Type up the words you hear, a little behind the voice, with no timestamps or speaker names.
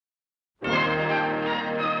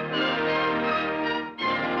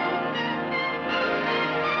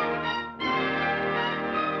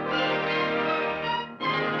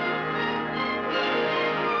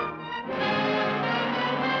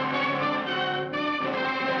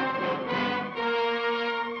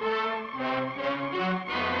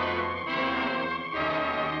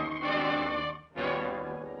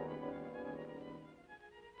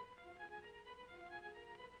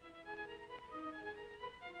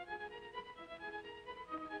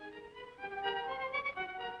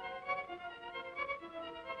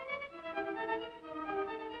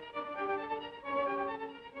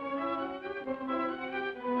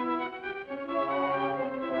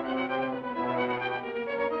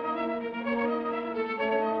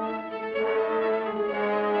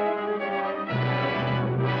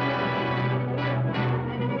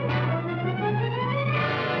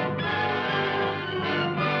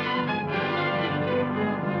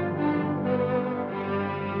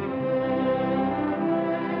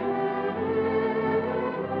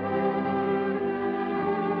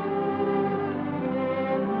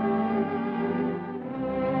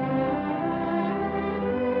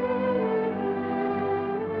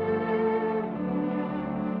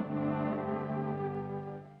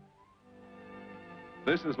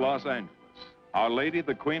This is Los Angeles. Our Lady,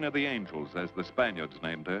 the Queen of the Angels, as the Spaniards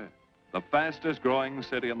named her. The fastest growing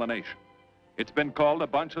city in the nation. It's been called a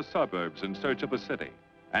bunch of suburbs in search of a city.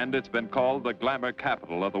 And it's been called the glamour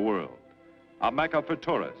capital of the world. A mecca for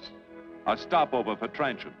tourists. A stopover for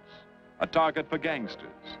transients. A target for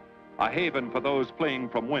gangsters. A haven for those fleeing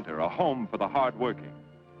from winter. A home for the hard-working.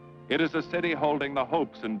 It is a city holding the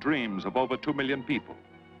hopes and dreams of over 2 million people.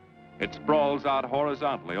 It sprawls out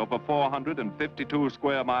horizontally over 452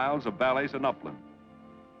 square miles of valleys and upland,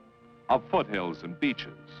 of foothills and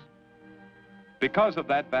beaches. Because of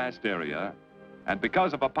that vast area, and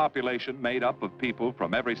because of a population made up of people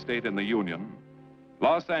from every state in the Union,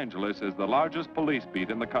 Los Angeles is the largest police beat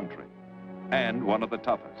in the country, and one of the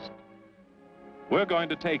toughest. We're going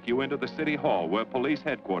to take you into the city hall where police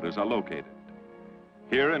headquarters are located.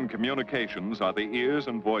 Here in communications are the ears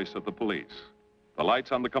and voice of the police. The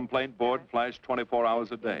lights on the complaint board flash 24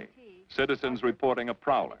 hours a day. Citizens reporting a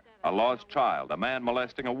prowler, a lost child, a man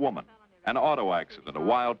molesting a woman, an auto accident, a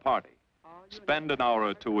wild party. Spend an hour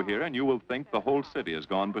or two here and you will think the whole city has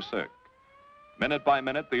gone berserk. Minute by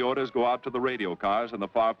minute, the orders go out to the radio cars in the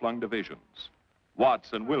far-flung divisions.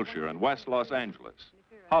 Watts and Wilshire and West Los Angeles.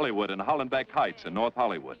 Hollywood and Hollenbeck Heights in North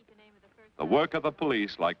Hollywood. The work of the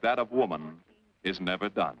police, like that of woman, is never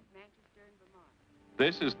done.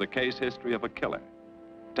 This is the case history of a killer,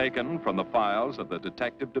 taken from the files of the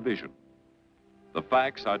Detective Division. The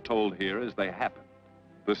facts are told here as they happen.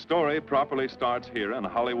 The story properly starts here in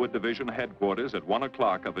Hollywood Division headquarters at 1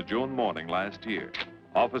 o'clock of a June morning last year.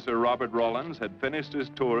 Officer Robert Rawlins had finished his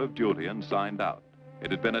tour of duty and signed out. It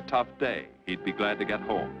had been a tough day. He'd be glad to get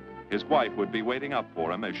home. His wife would be waiting up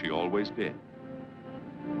for him as she always did.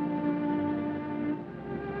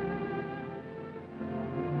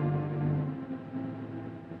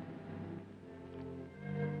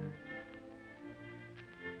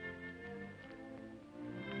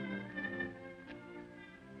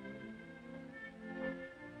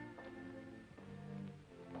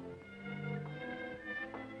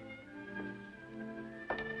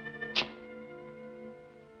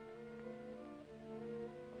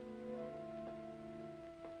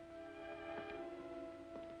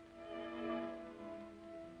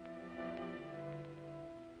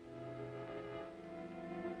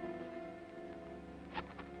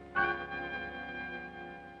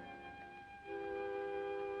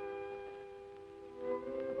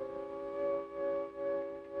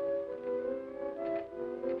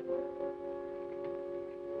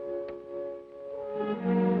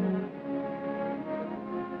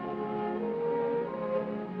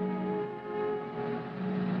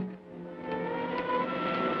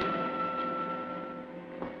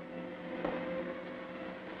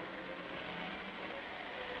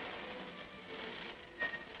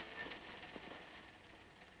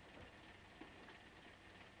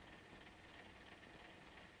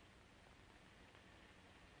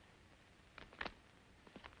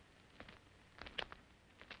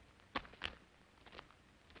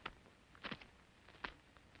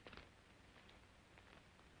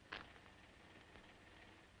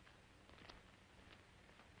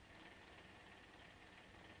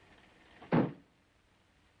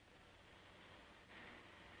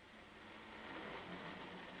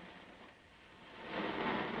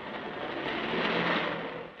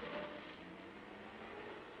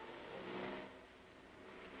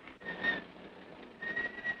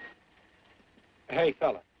 Hey,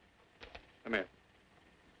 fella. Come here.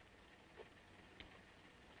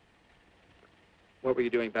 What were you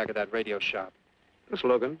doing back at that radio shop? Just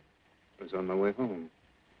looking. I was on my way home.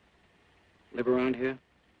 Live around here?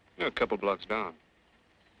 Yeah, a couple blocks down.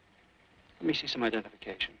 Let me see some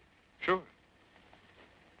identification. Sure.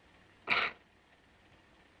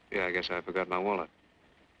 Yeah, I guess I forgot my wallet.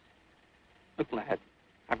 Look, lad,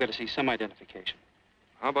 I've got to see some identification.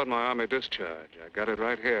 How about my Army discharge? I got it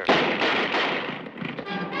right here.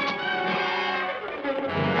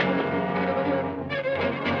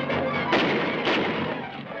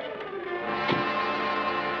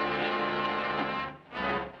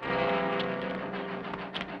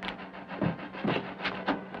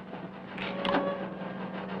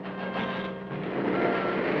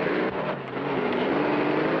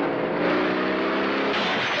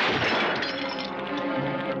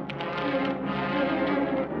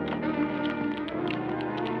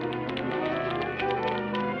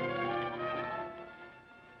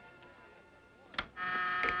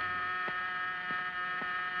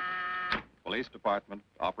 Police Department,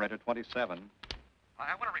 Operator 27.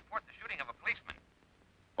 I want to report the shooting of a policeman.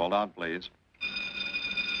 Hold on, please.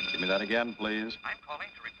 Give me that again, please. I'm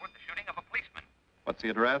calling to report the shooting of a policeman. What's the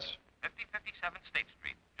address? 5057 State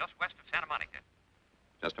Street, just west of Santa Monica.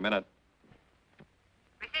 Just a minute.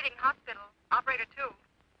 Receiving hospital. Operator 2.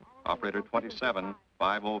 Operator 27,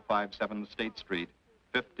 5057 State Street,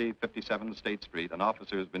 5057 State Street. An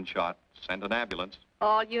officer has been shot. Send an ambulance.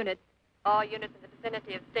 All units in the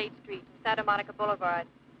vicinity of State Street and Santa Monica Boulevard.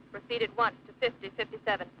 Proceed at once to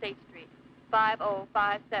 5057 State Street,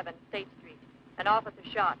 5057 State Street. An officer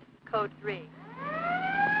shot. Code 3.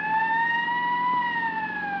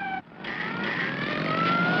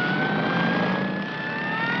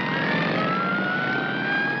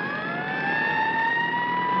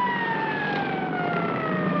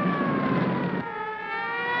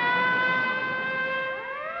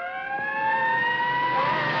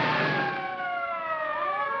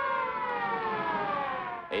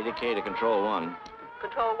 ADK to Control 1.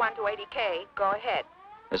 Control 1 to 80K. Go ahead.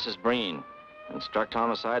 This is Breen. Instruct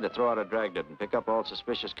homicide to throw out a dragnet and pick up all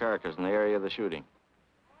suspicious characters in the area of the shooting.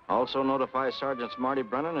 Also notify Sergeants Marty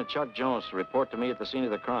Brennan and Chuck Jones to report to me at the scene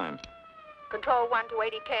of the crime. Control 1 to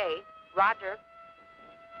 80K. Roger.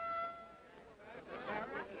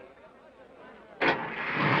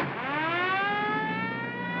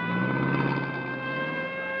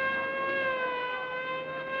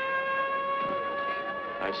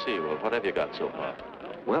 I see. Well, what have you got so far?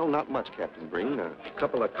 Well, not much, Captain Breen. A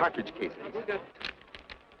couple of cartridge casings.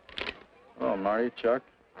 Oh, Marty, Chuck.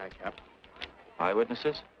 Hi, Cap.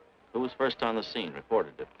 Eyewitnesses? Who was first on the scene,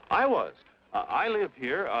 reported it? I was. I live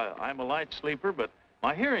here. I'm a light sleeper, but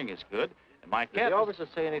my hearing is good. And my Did cat... the officer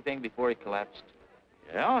say anything before he collapsed?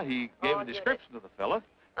 Yeah, he gave All a description of the fella.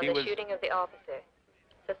 On the shooting of the officer.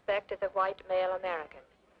 Suspect is a white male American.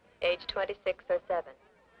 Age 26 or 7.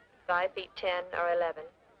 5 feet 10 or 11.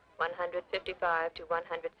 155 to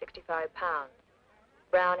 165 pounds.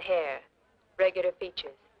 Brown hair. Regular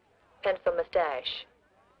features. Pencil mustache.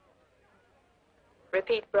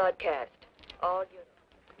 Repeat broadcast. All units.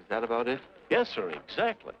 Is that about it? Yes, sir,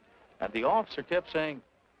 exactly. And the officer kept saying,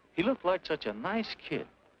 he looked like such a nice kid.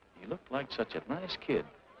 He looked like such a nice kid.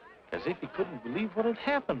 As if he couldn't believe what had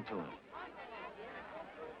happened to him.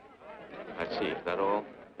 I see. Is that all?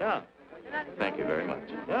 Yeah. Thank you very much.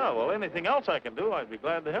 Yeah, well, anything else I can do, I'd be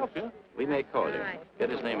glad to help you. We may call you. Get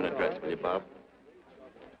his name and address, will you, Bob?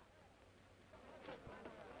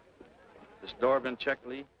 This door been checked,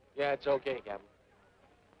 Lee? Yeah, it's okay, Captain.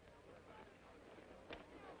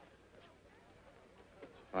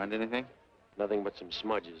 Find anything? Nothing but some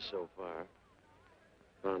smudges so far.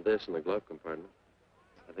 Found this in the glove compartment.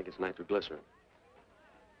 I think it's nitroglycerin.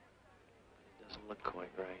 Doesn't look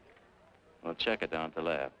quite right. Well, check it down at the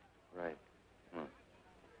lab. Right.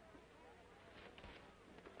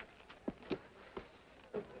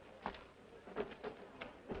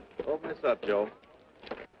 Open this up, Joe.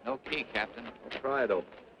 No key, Captain. Try it open.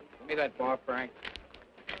 Give me that bar, Frank.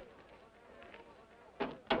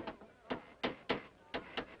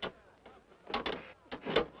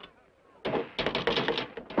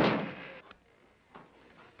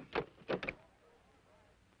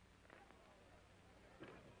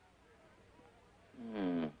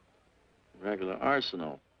 Regular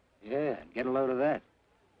arsenal. Yeah, get a load of that.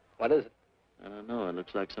 What is it? I don't know. It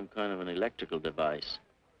looks like some kind of an electrical device.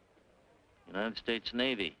 United States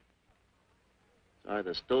Navy. It's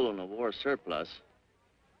either stolen or war surplus.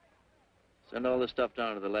 Send all this stuff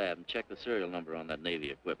down to the lab and check the serial number on that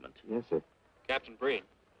Navy equipment. Yes, sir. Captain Breen.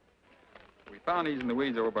 We found these in the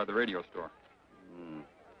weeds over by the radio store.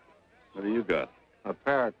 What do you got? A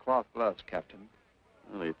pair of cloth gloves, Captain.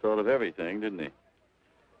 Well, he thought of everything, didn't he?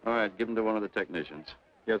 All right, give him to one of the technicians.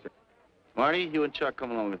 Yes, sir. Marty, you and Chuck come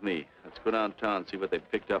along with me. Let's go downtown and see what they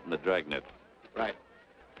picked up in the dragnet. Right.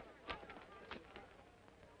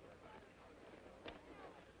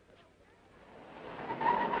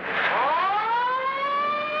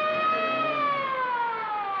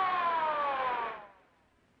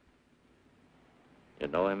 You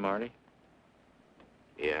know him, Marty?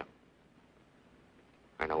 Yeah.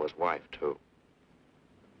 I know his wife, too.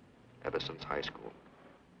 Ever since high school.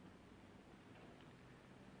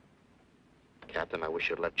 Captain, I wish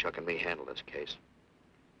you'd let Chuck and me handle this case.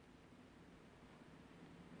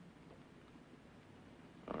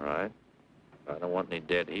 All right. I don't want any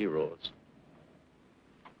dead heroes.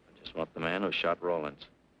 I just want the man who shot Rawlins.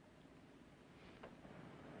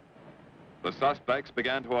 The suspects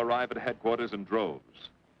began to arrive at headquarters in droves.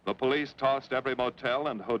 The police tossed every motel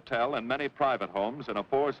and hotel and many private homes in a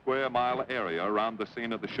 4-square-mile area around the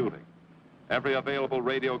scene of the shooting. Every available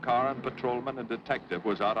radio car and patrolman and detective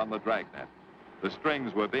was out on the dragnet. The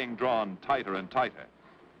strings were being drawn tighter and tighter.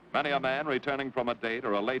 Many a man returning from a date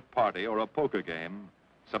or a late party or a poker game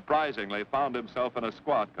surprisingly found himself in a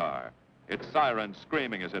squad car, its siren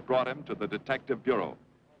screaming as it brought him to the detective bureau.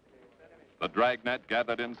 The dragnet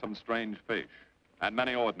gathered in some strange fish, and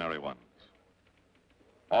many ordinary ones.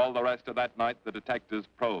 All the rest of that night, the detectives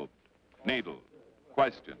probed, needled,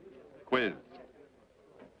 questioned, quizzed.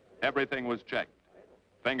 Everything was checked.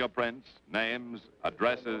 Fingerprints, names,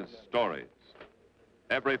 addresses, stories.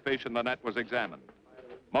 Every fish in the net was examined.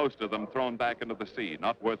 Most of them thrown back into the sea,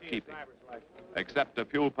 not worth keeping. Except a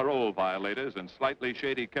few parole violators and slightly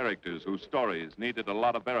shady characters whose stories needed a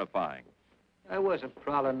lot of verifying. I wasn't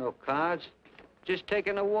prowling no cards. Just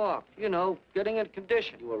taking a walk, you know, getting in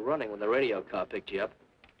condition. You were running when the radio car picked you up.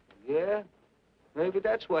 Yeah? Maybe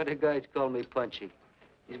that's why the guys call me Punchy.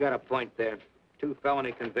 He's got a point there. 2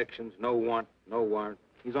 felony convictions, no warrant, no warrant.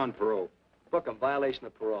 He's on parole. Book him, violation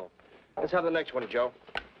of parole. Let's have the next one, Joe.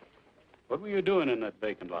 What were you doing in that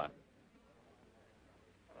vacant lot?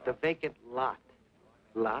 The vacant lot.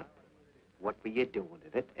 Lot? What were you doing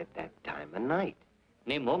in it at that time of night?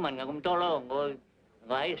 Niệm của mình cũng to lo ngồi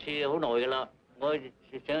ngồi xì hữu nội lo ngồi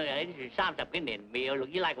ấy 30 cái nền mì lúc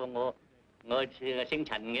dưới lại của ngồi sinh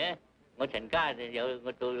thành nghe ngồi thành ca giờ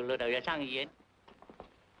ngồi từ đầu ra sang gì.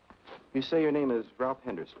 You say your name is Ralph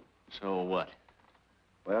Henderson. So what?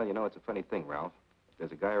 Well, you know, it's a funny thing, Ralph.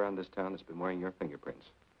 There's a guy around this town that's been wearing your fingerprints.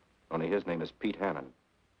 Only his name is Pete Hannon.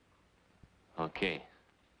 Okay.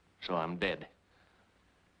 So I'm dead.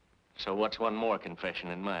 So what's one more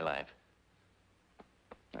confession in my life?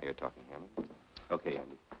 Now you're talking, Hammond. Okay,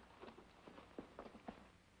 Andy.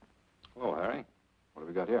 Hello, Harry. What have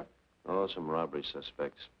we got here? Oh, some robbery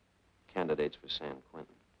suspects. Candidates for San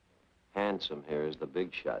Quentin. Handsome here is the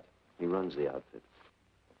big shot. He runs the outfit.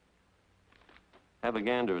 Have a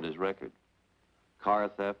gander at his record. Car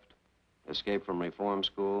theft, escape from reform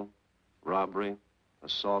school, robbery,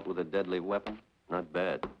 assault with a deadly weapon. Not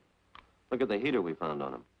bad. Look at the heater we found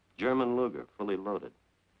on him. German Luger, fully loaded.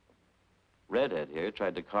 Redhead here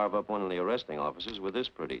tried to carve up one of the arresting officers with this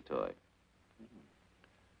pretty toy.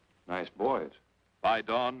 Nice boys. By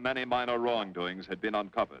dawn, many minor wrongdoings had been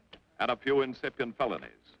uncovered, and a few incipient felonies.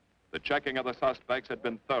 The checking of the suspects had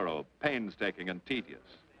been thorough, painstaking, and tedious.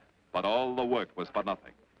 But all the work was for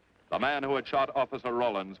nothing. The man who had shot Officer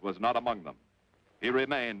Rawlins was not among them. He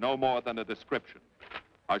remained no more than a description,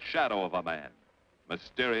 a shadow of a man,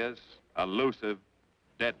 mysterious, elusive,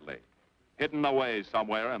 deadly, hidden away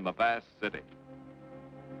somewhere in the vast city.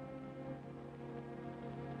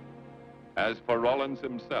 As for Rawlins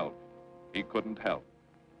himself, he couldn't help.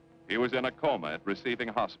 He was in a coma at receiving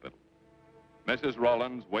hospital. Mrs.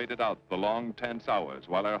 Rawlins waited out the long, tense hours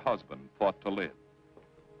while her husband fought to live.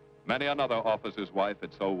 Many another officer's wife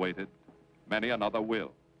had so waited. Many another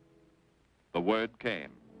will. The word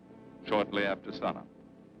came shortly after sunup.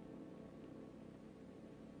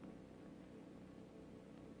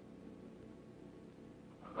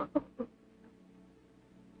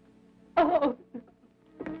 Oh.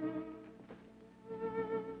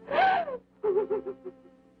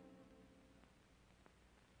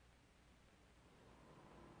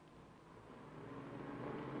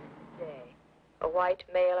 A white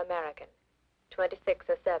male American, 26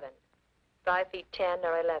 or 7, 5 feet 10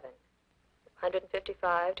 or 11,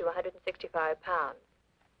 155 to 165 pounds,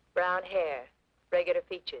 brown hair, regular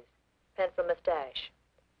features, pencil mustache.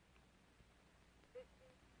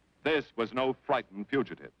 This was no frightened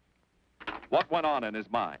fugitive. What went on in his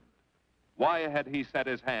mind? Why had he set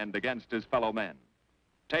his hand against his fellow men,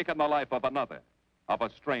 taken the life of another, of a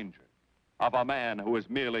stranger, of a man who was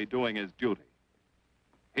merely doing his duty?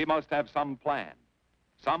 He must have some plan,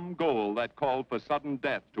 some goal that called for sudden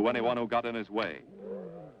death to anyone who got in his way.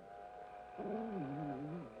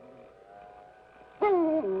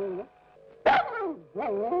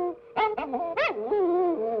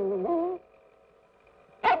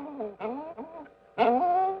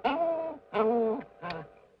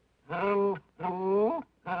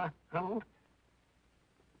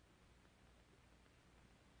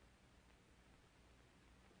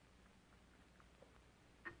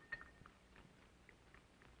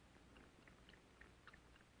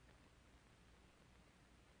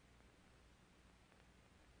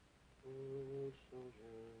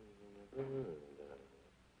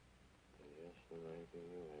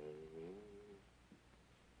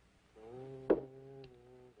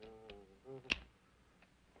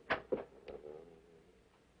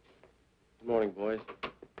 Good morning, boys.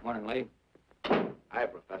 Morning, Lee. Hi,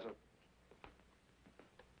 Professor.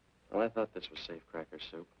 Well, I thought this was safecracker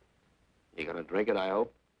soup. You gonna drink it, I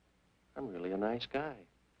hope? I'm really a nice guy.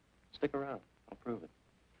 Stick around. I'll prove it.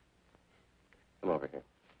 Come over here.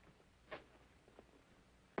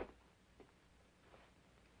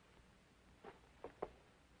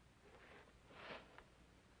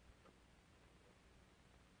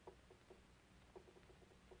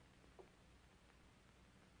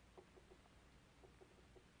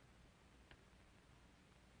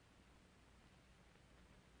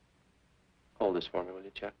 Hold this for me, will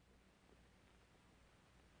you, Chuck?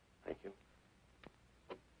 Thank you.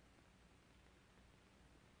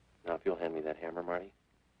 Now, if you'll hand me that hammer, Marty.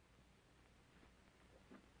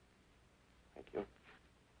 Thank you.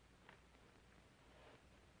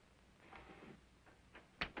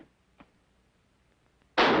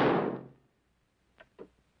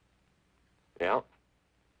 Yeah.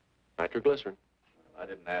 Nitroglycerin. I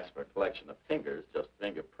didn't ask for a collection of fingers, just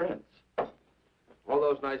fingerprints. All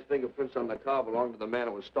those nice fingerprints on the car belong to the man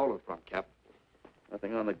it was stolen from, Cap.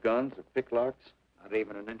 Nothing on the guns or picklocks? Not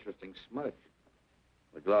even an interesting smudge.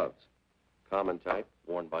 The gloves? Common type,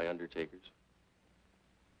 worn by undertakers.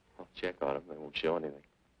 I'll check on them. They won't show anything.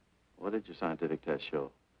 What did your scientific test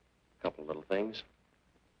show? A couple of little things.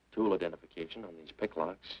 Tool identification on these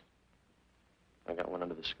picklocks. I got one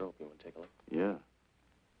under the scope. You want to take a look? Yeah.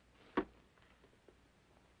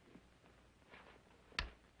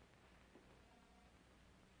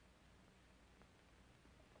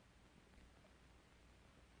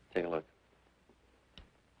 Take a look.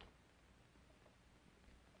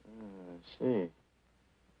 I see.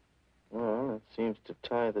 Well, it seems to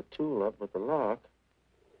tie the tool up with the lock.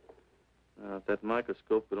 Now, if that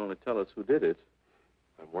microscope could only tell us who did it.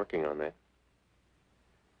 I'm working on that.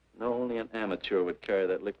 No, only an amateur would carry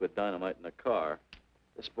that liquid dynamite in a car.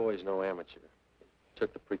 This boy's no amateur.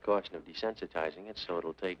 Took the precaution of desensitizing it so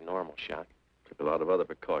it'll take normal shock. Took a lot of other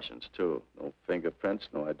precautions, too. No fingerprints,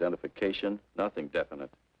 no identification, nothing definite.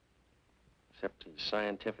 Except he's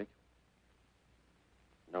scientific.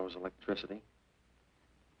 Knows electricity.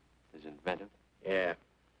 Is inventive. Yeah.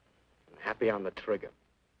 I'm happy on the trigger.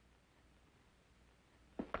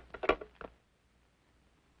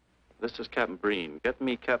 This is Captain Breen. Get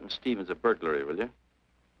me Captain Stevens a burglary, will you?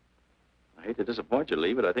 I hate to disappoint you,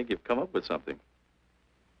 Lee, but I think you've come up with something.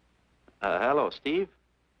 Hello, Steve.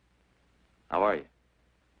 How are you?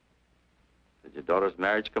 Did your daughter's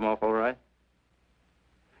marriage come off all right?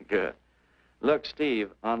 Good. Look,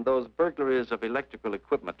 Steve, on those burglaries of electrical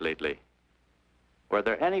equipment lately, were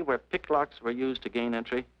there any where picklocks were used to gain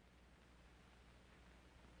entry?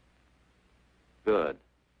 Good.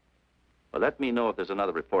 Well, let me know if there's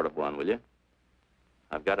another report of one, will you?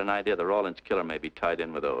 I've got an idea the Rawlins killer may be tied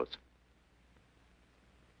in with those.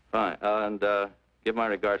 Fine. And give my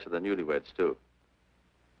regards to the newlyweds, too.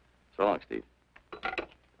 So long, Steve.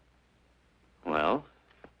 Well,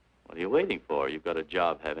 what are you waiting for? You've got a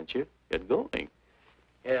job, haven't you? Get going.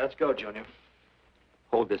 Yeah, let's go, Junior.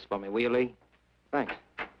 Hold this for me, will you, Lee? Thanks.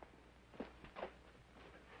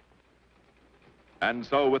 And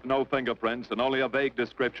so, with no fingerprints and only a vague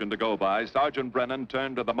description to go by, Sergeant Brennan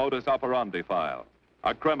turned to the modus operandi file.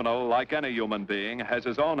 A criminal, like any human being, has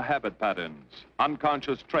his own habit patterns,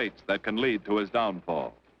 unconscious traits that can lead to his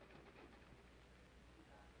downfall.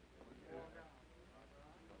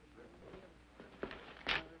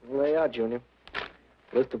 Well, there you are, Junior.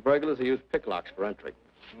 List of burglars who use picklocks for entry.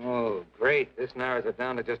 Oh, great. This narrows it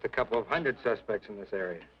down to just a couple of hundred suspects in this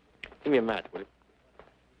area. Give me a match, will you?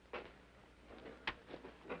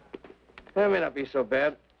 That may not be so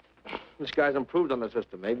bad. This guy's improved on the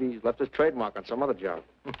system. Maybe he's left his trademark on some other job.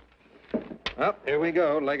 Well, here we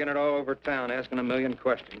go, legging it all over town, asking a million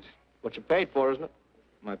questions. What you paid for, isn't it?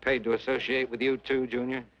 Am I paid to associate with you, too,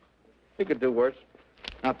 Junior? You could do worse.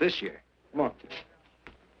 Not this year. Come on.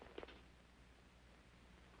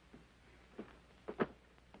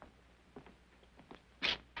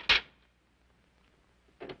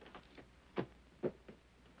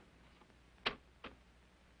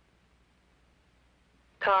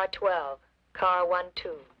 Car 12, car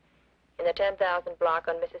 12, in the 10,000 block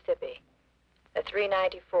on Mississippi. A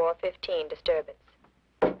 394-15 disturbance.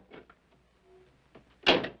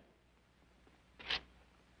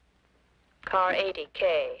 Car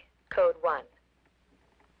 80K, code 1.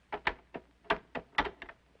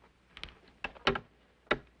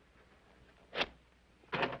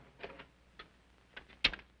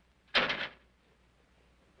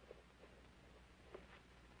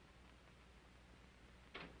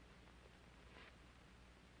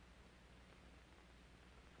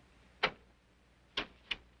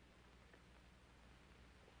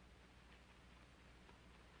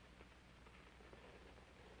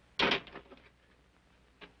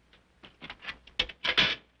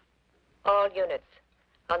 All units,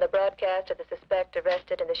 on the broadcast of the suspect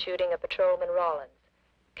arrested in the shooting of Patrolman Rawlins.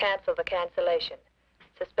 Cancel the cancellation.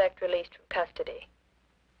 Suspect released from custody.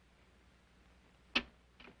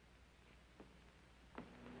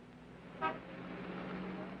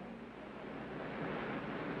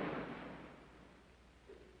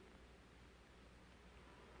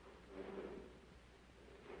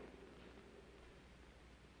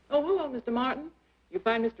 Oh, hello, Mr. Martin. You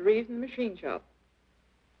find Mr. Reeves in the machine shop.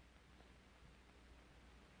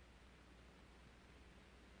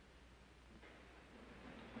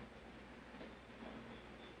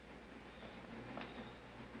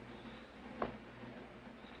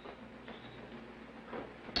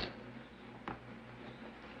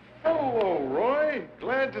 Hello, Roy.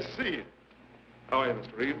 Glad to see you. How are you,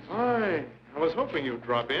 Mr. Reeves? Hi. I was hoping you'd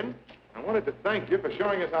drop in. I wanted to thank you for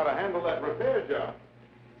showing us how to handle that repair job.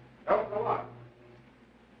 Helped a lot.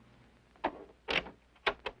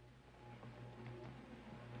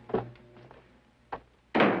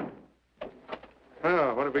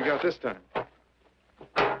 Oh, what have we got this time?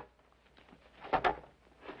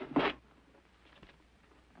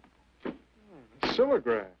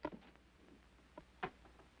 Silograph.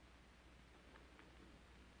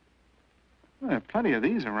 Well, there are plenty of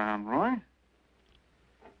these around, Roy.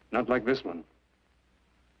 Not like this one.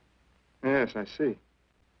 Yes, I see.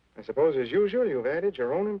 I suppose, as usual, you've added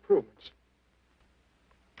your own improvements.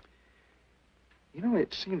 You know,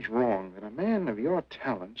 it seems wrong that a man of your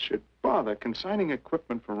talent should bother consigning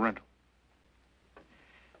equipment for rental.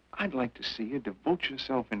 I'd like to see you devote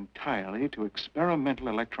yourself entirely to experimental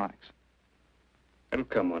electronics. It'll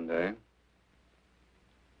come one day.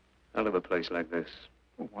 I'll have a place like this.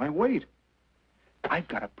 Well, why wait? I've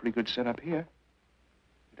got a pretty good setup here.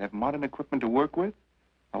 You'd have modern equipment to work with,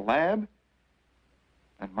 a lab,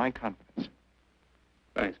 and my confidence.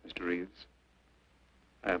 Thanks, Mr. Reeves.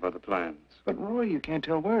 I have other plans. But, Roy, you can't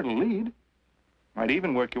tell where it'll lead. Might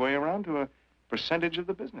even work your way around to a percentage of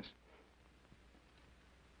the business.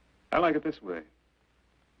 I like it this way.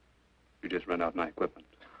 You just rent out my equipment.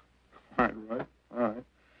 All right. All right.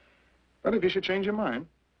 But if you should change your mind...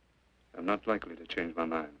 I'm not likely to change my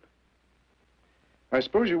mind. I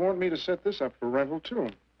suppose you want me to set this up for rental, too.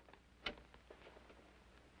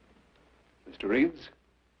 Mr. Reeves,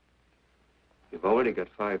 you've already got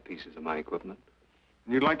 5 pieces of my equipment.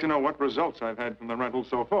 You'd like to know what results I've had from the rental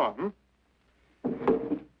so far,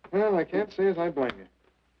 Well, I can't say as I blame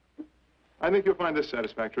you. I think you'll find this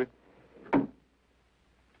satisfactory.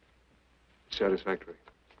 Satisfactory.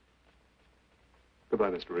 Goodbye,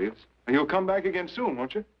 Mr. Reeves. And you'll come back again soon,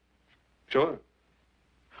 won't you? Sure.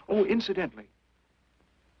 Oh, incidentally,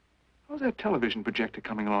 how's that television projector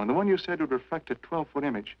coming along? The one you said would reflect a 12-foot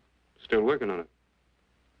image. Still working on it.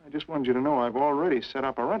 I just wanted you to know I've already set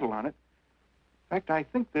up a rental on it. In fact, I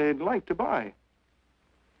think they'd like to buy.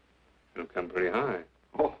 It'll come pretty high.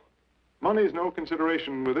 Oh, money's no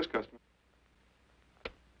consideration with this customer.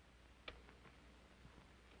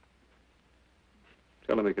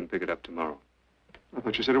 Tell him he can pick it up tomorrow. I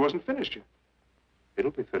thought you said it wasn't finished yet.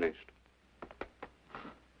 It'll be finished.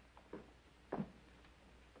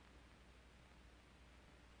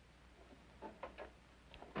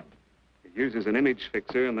 It uses an image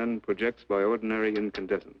fixer and then projects by ordinary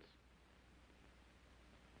incandescence.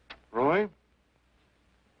 Roy,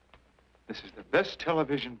 this is the best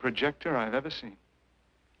television projector I've ever seen.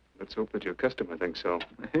 Let's hope that your customer thinks so.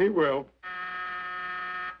 He will.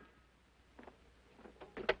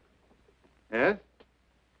 Yes?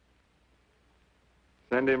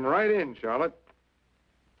 Send him right in, Charlotte.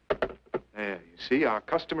 There, you see, our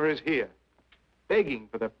customer is here, begging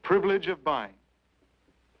for the privilege of buying.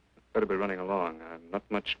 Better be running along. I'm not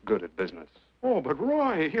much good at business. Oh, but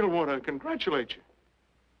Roy, he'll want to congratulate you.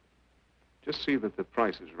 Just see that the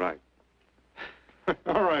price is right.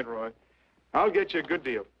 All right, Roy. I'll get you a good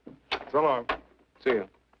deal. So long. See you.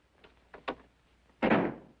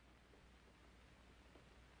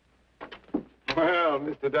 Well,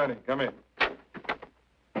 Mr. Dunning, come in.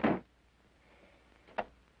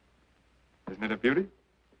 Isn't it a beauty?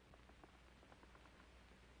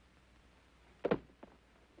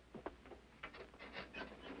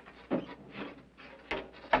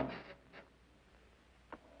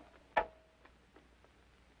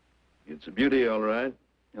 It's a beauty, all right.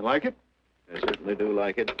 You like it? I certainly do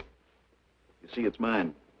like it. You see, it's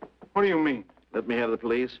mine. What do you mean? Let me have the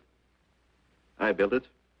police. I built it.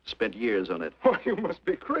 Spent years on it. Oh, you must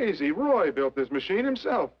be crazy. Roy built this machine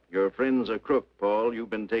himself. Your friend's a crook, Paul. You've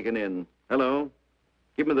been taken in. Hello?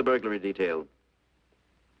 Give me the burglary detail.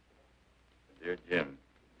 Dear Jim,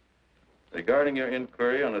 regarding your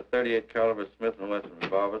inquiry on a .38 caliber Smith & Wesson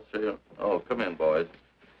revolver, serial... Oh, come in, boys.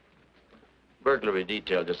 Burglary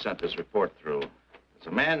detail just sent this report through. There's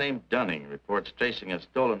a man named Dunning reports tracing a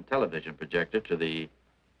stolen television projector to the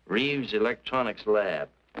Reeves Electronics Lab.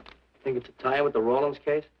 Think it's a tie with the Rawlins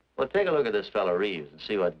case? Well, take a look at this fellow Reeves and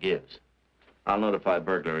see what gives. I'll notify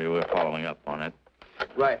burglary we're following up on it.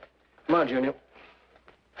 Right. Come on, Junior.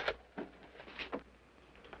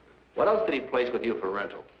 What else did he place with you for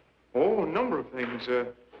rental? Oh, a number of things.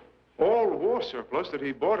 All war surplus that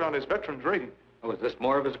he bought on his veterans rating. Oh, is this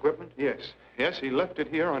more of his equipment? Yes. Yes, he left it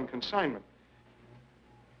here on consignment.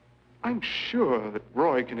 I'm sure that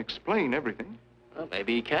Roy can explain everything. Well,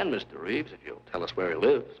 maybe he can, Mr. Reeves, if you'll tell us where he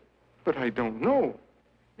lives. But I don't know.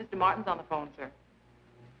 Mr. Martin's on the phone, sir.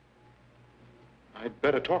 I'd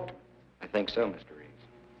better talk to him. I think so, Mr. Reeves.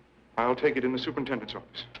 I'll take it in the superintendent's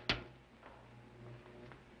office.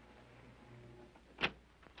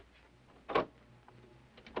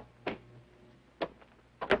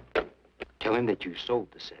 Tell him that you sold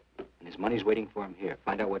the set, and his money's waiting for him here.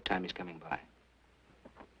 Find out what time he's coming by.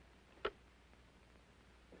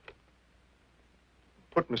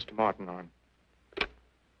 Put Mr. Martin on.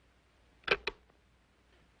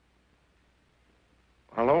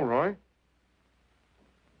 Hello, Roy?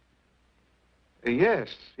 Yes,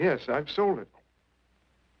 I've sold it.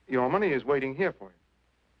 Your money is waiting here for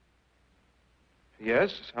you.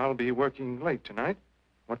 Yes, I'll be working late tonight.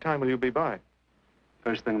 What time will you be by?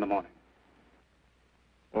 First thing in the morning.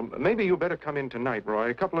 Well, maybe you better come in tonight, Roy.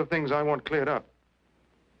 A couple of things I want cleared up.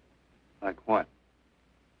 Like what?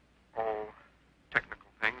 Oh, technical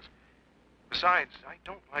things. Besides, I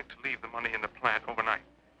don't like to leave the money in the plant overnight.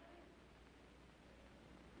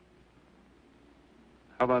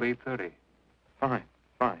 How about 8:30? Fine.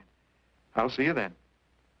 I'll see you then.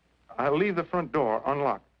 I'll leave the front door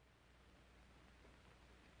unlocked.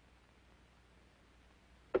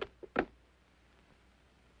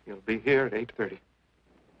 You'll be here at 8:30.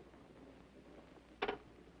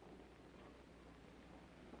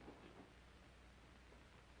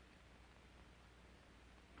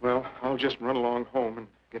 Well, I'll just run along home and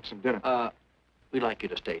get some dinner. We'd like you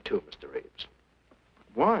to stay too, Mr. Reeves.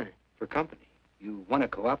 Why? For company. You want to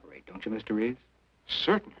cooperate, don't you, Mr. Reeves?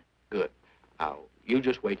 Certainly. Good. Now, you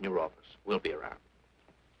just wait in your office. We'll be around.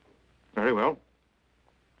 Very well.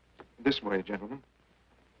 This way, gentlemen.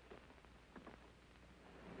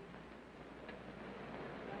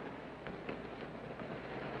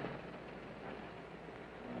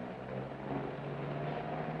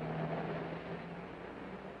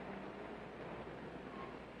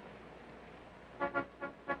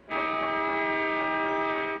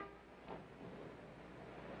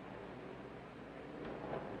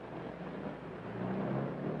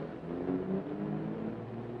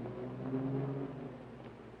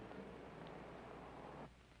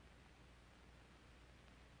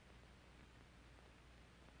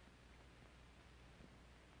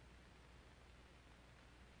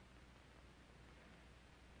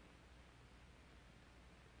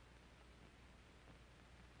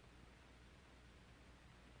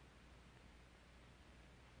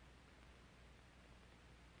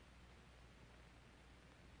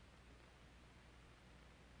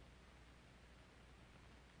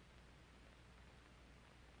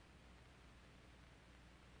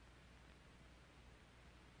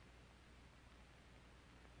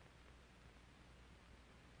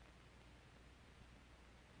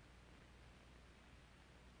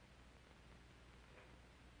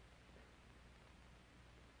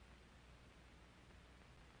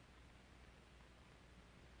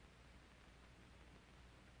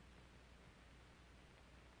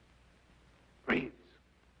 Reeves.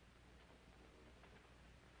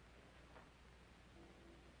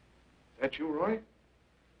 That you, Roy?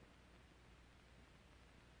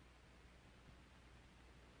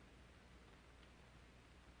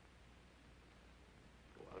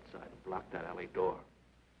 Go outside and block that alley door.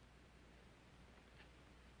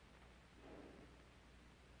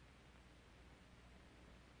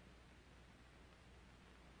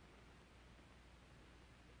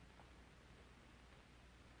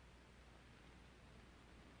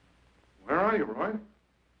 Where are you, Roy?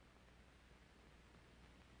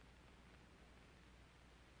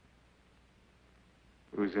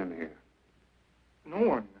 Who's in here? No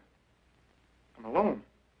one. I'm alone.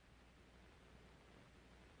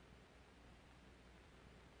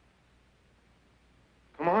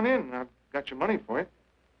 Come on in. I've got your money for you.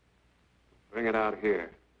 Bring it out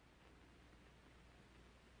here.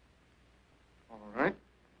 All right.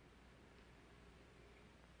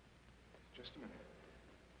 Just a minute.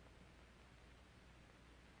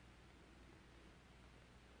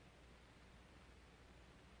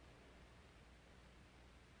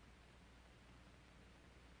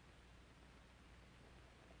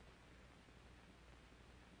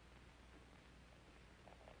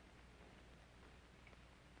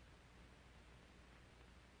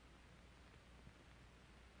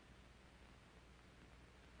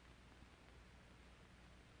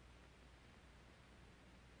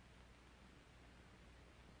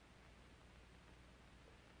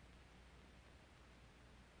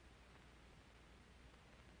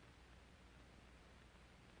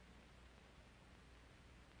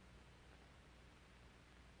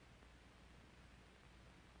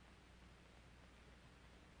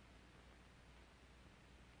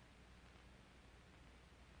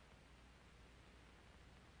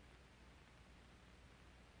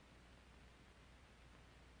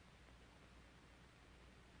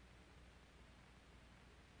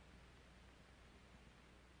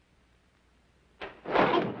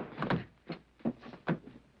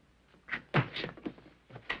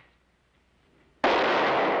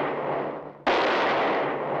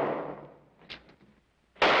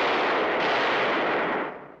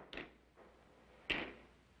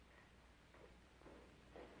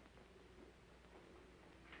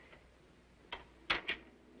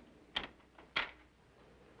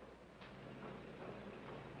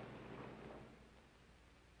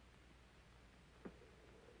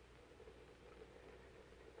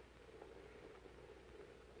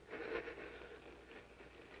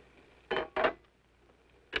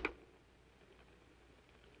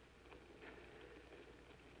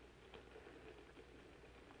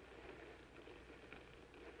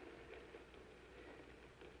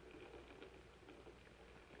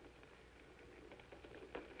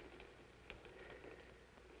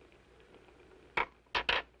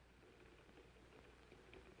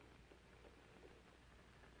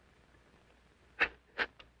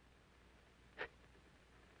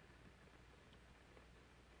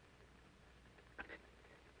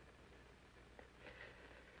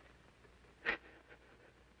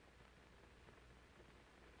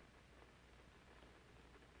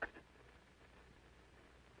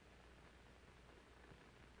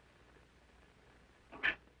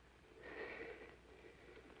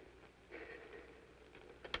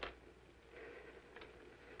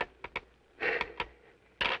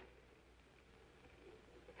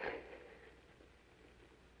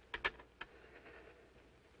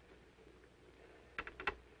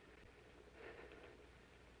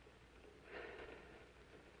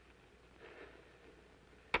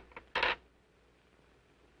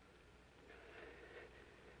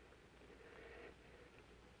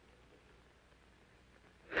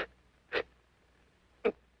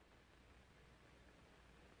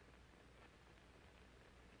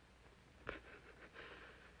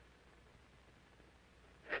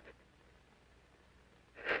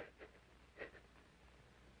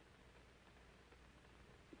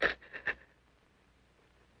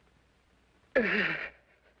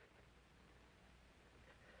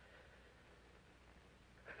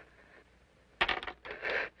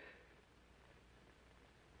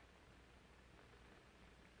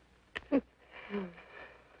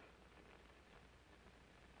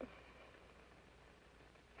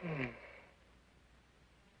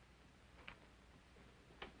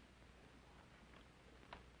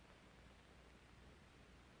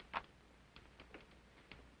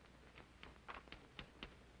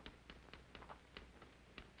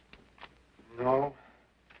 No.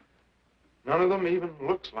 None of them even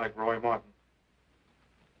looks like Roy Martin.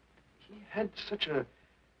 He had such a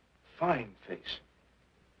fine face.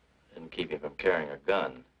 Didn't keep him from carrying a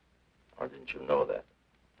gun. Or didn't you know that?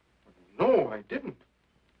 No, I didn't.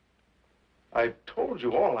 I've told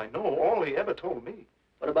you all I know, all he ever told me.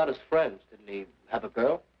 What about his friends? Didn't he have a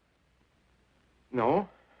girl? No,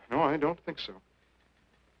 I don't think so.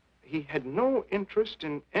 He had no interest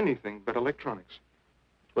in anything but electronics.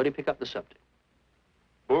 Where'd he pick up the subject?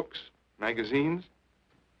 Books, magazines.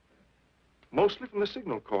 Mostly from the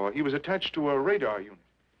Signal Corps. He was attached to a radar unit.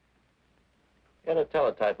 Get a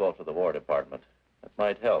teletype off to the War Department. That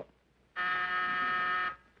might help.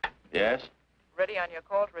 Yes? Ready on your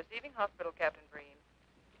call to receiving hospital, Captain Breen.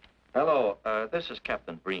 Hello, this is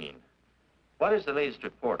Captain Breen. What is the latest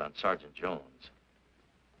report on Sergeant Jones?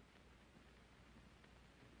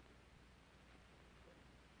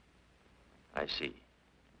 I see.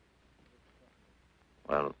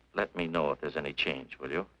 Well, let me know if there's any change,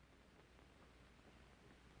 will you?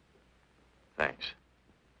 Thanks.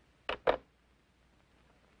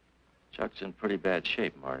 Chuck's in pretty bad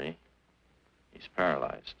shape, Marty. He's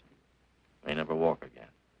paralyzed. May never walk again.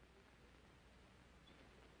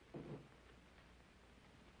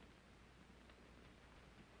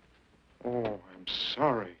 Oh, I'm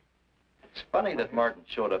sorry. It's funny that Martin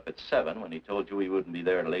showed up at 7 when he told you he wouldn't be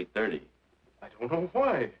there until 8:30. I don't know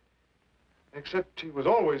why. Except he was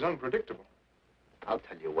always unpredictable. I'll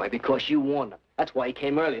tell you why. Because you warned him. That's why he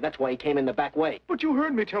came early. That's why he came in the back way. But you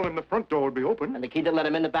heard me tell him the front door would be open. And the key didn't let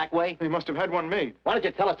him in the back way? He must have had one made. Why don't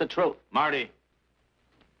you tell us the truth? Marty.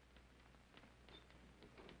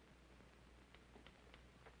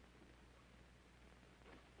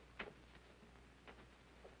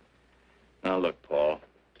 Now, look, Paul.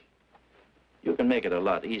 You can make it a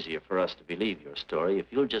lot easier for us to believe your story if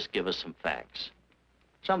you'll just give us some facts.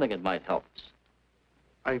 Something that might help us.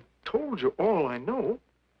 I told you all I know.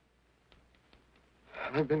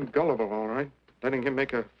 I've been gullible, all right, letting him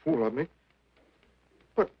make a fool of me.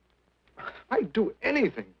 But I'd do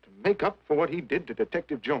anything to make up for what he did to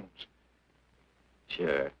Detective Jones.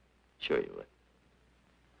 Sure you would.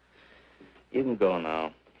 You can go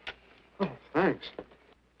now. Oh, thanks.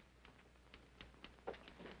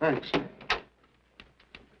 Thanks.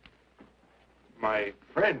 My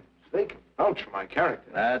friends, they can vouch for my character.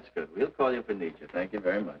 That's good. We'll call you if we need you. Thank you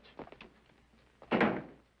very much.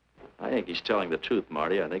 I think he's telling the truth,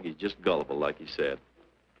 Marty. I think he's just gullible, like he said.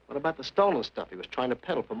 What about the stolen stuff he was trying to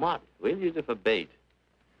peddle for Martin? We'll use it for bait.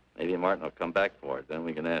 Maybe Martin will come back for it. Then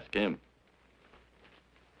we can ask him.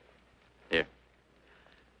 Here.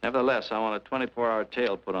 Nevertheless, I want a 24-hour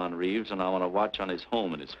tail put on Reeves, and I want a watch on his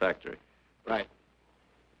home and his factory. Right.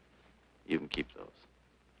 You can keep those.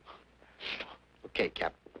 Okay,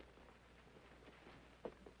 Captain.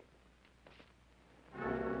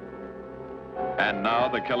 And now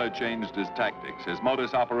the killer changed his tactics, his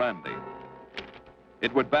modus operandi.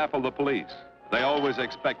 It would baffle the police. They always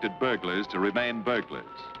expected burglars to remain burglars,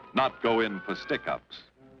 not go in for stick-ups.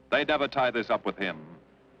 They'd never tie this up with him.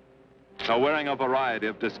 So wearing a variety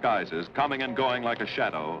of disguises, coming and going like a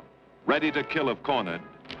shadow, ready to kill if cornered,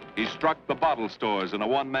 he struck the bottle stores in a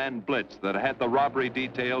one-man blitz that had the robbery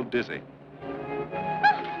detail dizzy.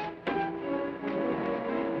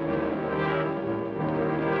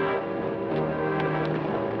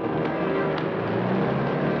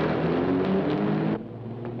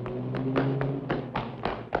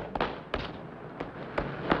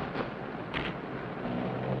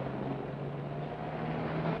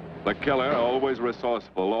 The killer, always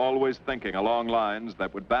resourceful, always thinking along lines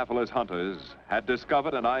that would baffle his hunters, had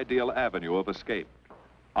discovered an ideal avenue of escape.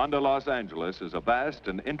 Under Los Angeles is a vast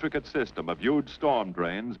and intricate system of huge storm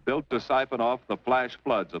drains built to siphon off the flash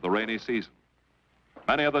floods of the rainy season.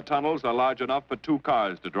 Many of the tunnels are large enough for 2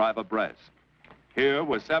 cars to drive abreast. Here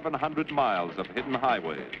were 700 miles of hidden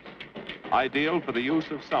highways, ideal for the use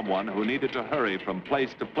of someone who needed to hurry from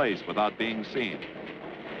place to place without being seen.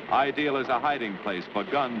 Ideal as a hiding place for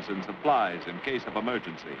guns and supplies in case of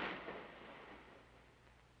emergency.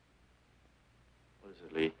 What is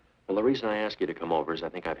it, Lee? Well, the reason I ask you to come over is I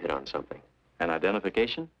think I've hit on something. An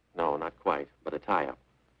identification? No, not quite, but a tie-up.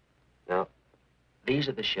 Now, these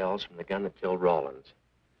are the shells from the gun that killed Rawlins.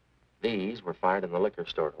 These were fired in the liquor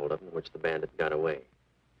store holdup in which the bandit got away.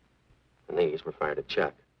 And these were fired at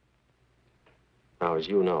Chuck. Now, as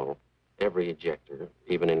you know, every ejector,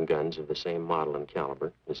 even in guns of the same model and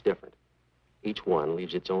caliber, is different. Each one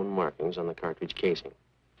leaves its own markings on the cartridge casing.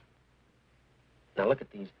 Now look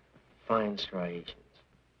at these fine striations.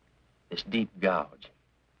 This deep gouge.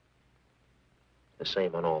 The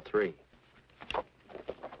same on all 3.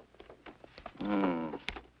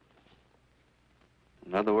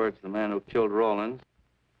 In other words, the man who killed Rawlins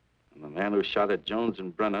and the man who shot at Jones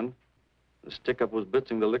and Brennan, the stick-up who's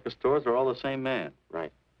blitzing the liquor stores are all the same man.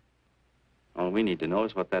 Right. All we need to know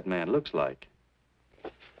is what that man looks like.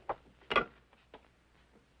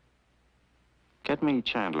 Get me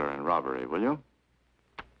Chandler in robbery, will you?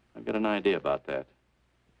 I've got an idea about that.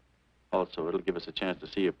 Also, it'll give us a chance to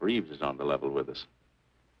see if Reeves is on the level with us.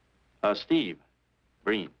 Steve,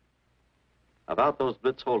 Breen, about those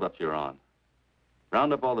blitz holdups you're on.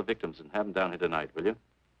 Round up all the victims and have them down here tonight, will you?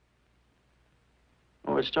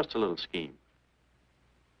 Oh, it's just a little scheme.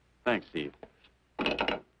 Thanks, Steve.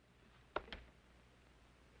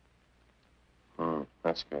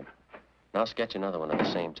 That's good. Now sketch another one of the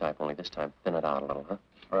same type, only this time thin it out a little, huh?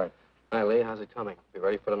 All right. Hi, Lee. How's it coming? Be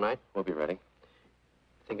ready for tonight? We'll be ready.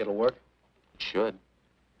 Think it'll work? It should.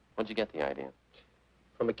 Where'd you get the idea?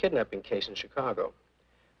 From a kidnapping case in Chicago.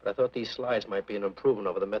 But I thought these slides might be an improvement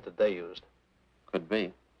over the method they used. Could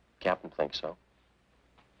be. Captain thinks so.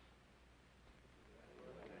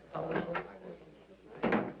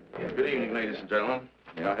 Good evening, ladies and gentlemen.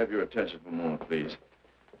 May I have your attention for a moment, please?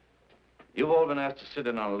 You've all been asked to sit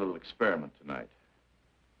in on a little experiment tonight.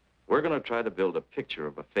 We're going to try to build a picture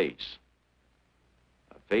of a face.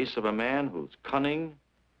 A face of a man who's cunning,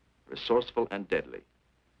 resourceful, and deadly.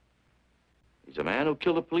 He's a man who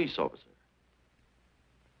killed a police officer.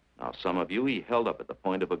 Now, some of you he held up at the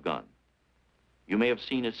point of a gun. You may have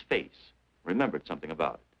seen his face, remembered something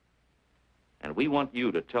about it. And we want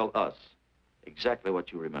you to tell us exactly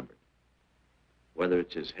what you remembered. Whether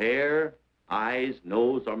it's his hair, eyes,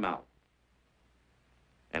 nose, or mouth.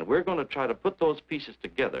 And we're going to try to put those pieces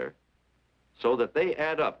together so that they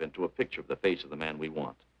add up into a picture of the face of the man we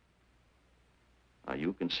want. Now,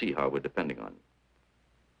 you can see how we're depending on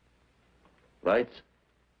you. Lights?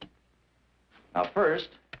 Now, first,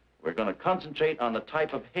 we're going to concentrate on the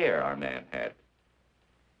type of hair our man had.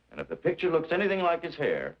 And if the picture looks anything like his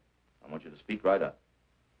hair, I want you to speak right up.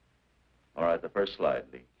 All right, the first slide,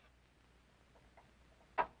 Lee.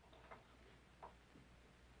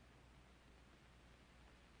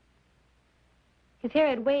 His hair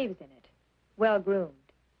had waves in it, well-groomed.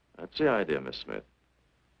 That's the idea, Miss Smith.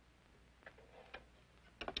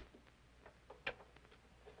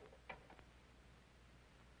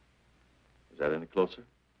 Is that any closer?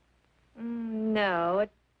 No,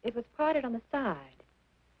 it was parted on the side.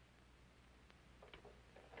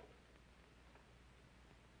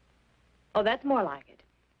 Oh, that's more like it,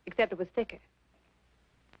 except it was thicker.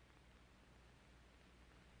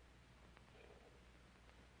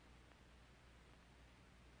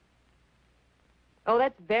 Oh,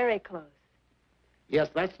 that's very close. Yes,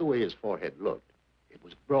 that's the way his forehead looked. It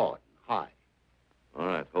was broad and high. All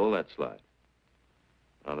right, hold that slide.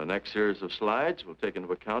 Now, the next series of slides will take into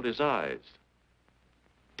account his eyes.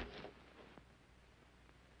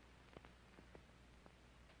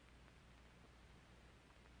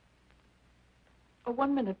 Oh,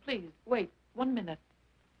 1 minute, please. Wait, 1 minute.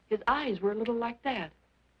 His eyes were a little like that.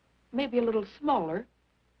 Maybe a little smaller,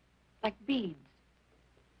 like beads.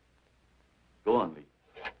 Go on, Lee.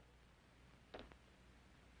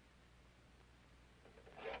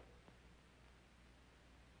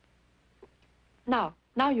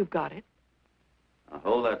 Now you've got it. Now,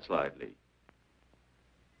 hold that slide, Lee.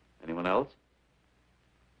 Anyone else?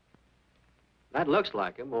 That looks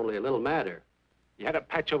like him, only a little madder. He had a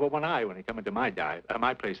patch over one eye when he come into my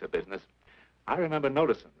my place of business. I remember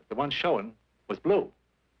noticing that the one showing was blue.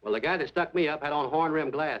 Well, the guy that stuck me up had on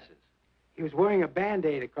horn-rimmed glasses. He was wearing a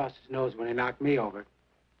Band-Aid across his nose when he knocked me over.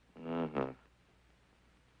 Uh-huh.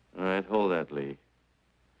 All right, hold that, Lee.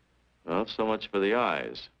 Well, so much for the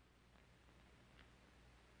eyes.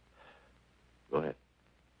 Go ahead.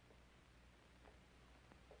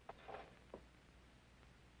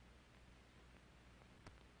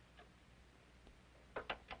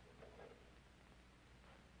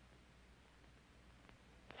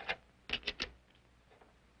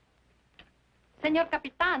 Señor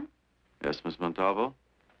Capitán. Yes, Miss Montalvo?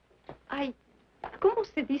 Ay, ¿cómo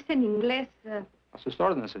se dice en inglés? A sus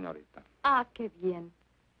órdenes, señorita. Ah, qué bien.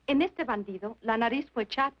 En este bandido, la nariz fue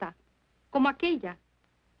chata, como aquella,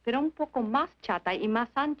 pero un poco más chata y más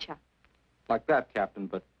ancha. Like that, Captain,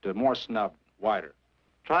 but more snubbed, wider.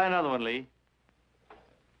 Try another one, Lee.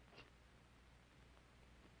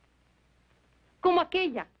 Como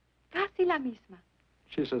aquella, casi la misma.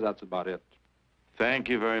 She says that's about it. Thank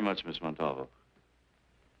you very much, Miss Montalvo.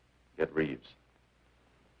 Get Reeves.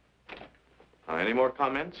 Any more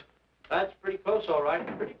comments? That's pretty close, all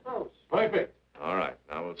right. Pretty close. Perfect. All right,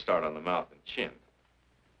 now we'll start on the mouth and chin.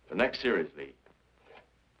 The next series, Lee.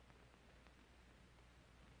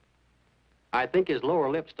 I think his lower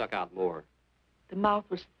lip stuck out more. The mouth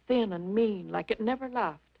was thin and mean, like it never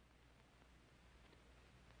laughed.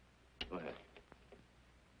 Go ahead.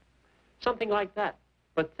 Something like that,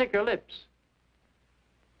 but thicker lips.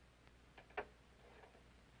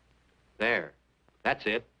 There. That's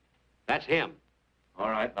it. That's him. All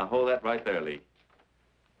right, now hold that right there, Lee.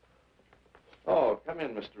 Oh, come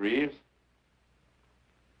in, Mr. Reeves.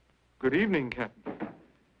 Good evening, Captain. Did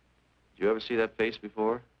you ever see that face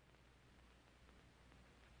before?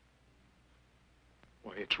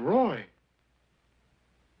 Why, it's Roy.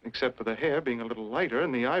 Except for the hair being a little lighter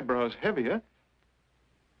and the eyebrows heavier.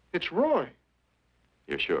 It's Roy.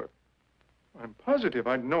 You're sure? I'm positive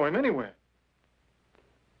I'd know him anywhere.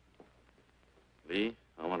 Lee,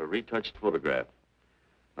 I want a retouched photograph.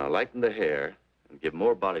 Now lighten the hair and give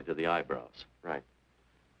more body to the eyebrows. Right.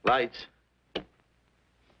 Lights.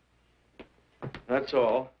 That's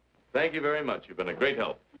all. Thank you very much. You've been a great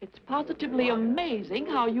help. It's positively amazing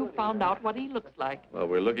how you found out what he looks like. Well,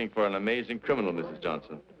 we're looking for an amazing criminal, Mrs.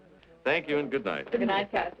 Johnson. Thank you and good night. Good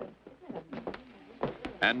night, Captain.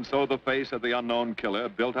 And so the face of the unknown killer,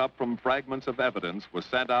 built up from fragments of evidence, was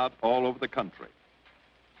sent out all over the country.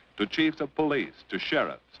 To chiefs of police, to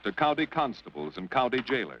sheriffs, to county constables and county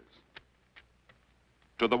jailers,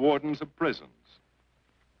 to the wardens of prisons,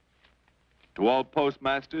 to all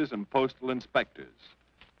postmasters and postal inspectors,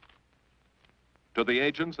 to the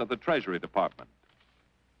agents of the Treasury Department,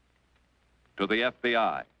 to the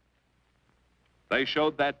FBI. They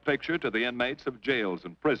showed that picture to the inmates of jails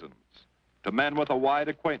and prisons, to men with a wide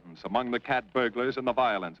acquaintance among the cat burglars and the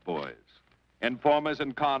violence boys. Informers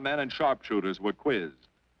and con men and sharpshooters were quizzed,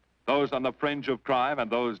 those on the fringe of crime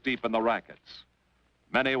and those deep in the rackets.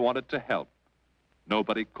 Many wanted to help.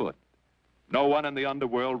 Nobody could. No one in the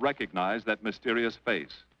underworld recognized that mysterious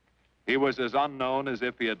face. He was as unknown as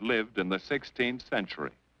if he had lived in the 16th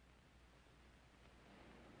century.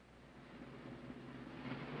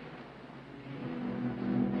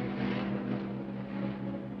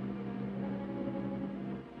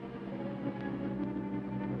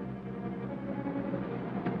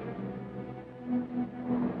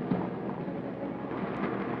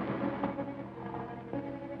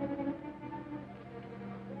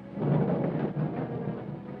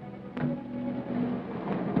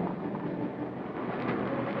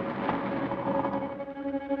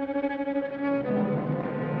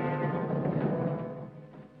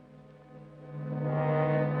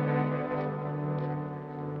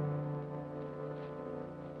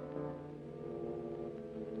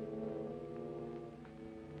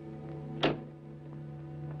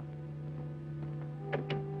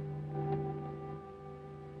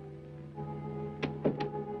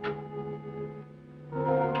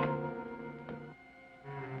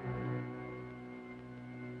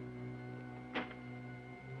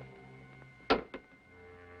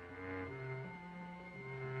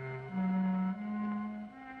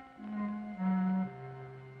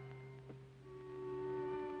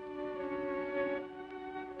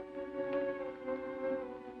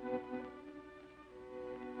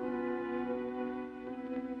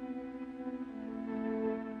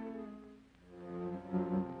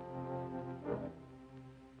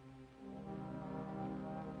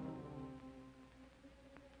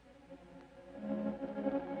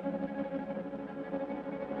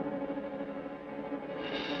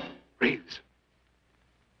 Reeves.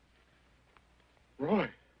 Roy.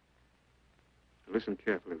 Listen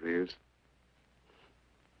carefully, Reeves.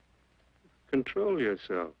 Control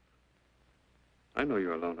yourself. I know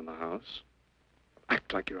you're alone in the house.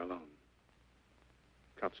 Act like you're alone.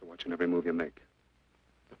 Cops are watching every move you make.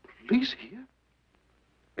 The police here?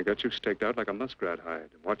 They got you staked out like a muskrat hide,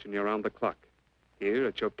 watching you around the clock. Here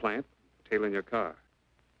at your plant, tailing your car.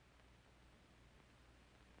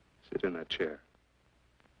 Sit in that chair.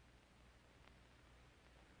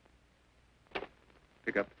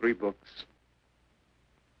 Pick up 3 books.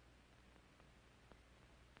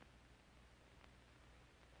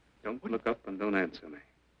 Don't look up and don't answer me.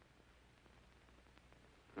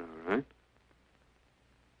 All right.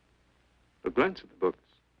 But glance at the books.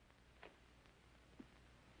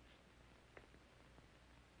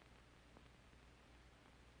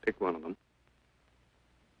 Pick one of them.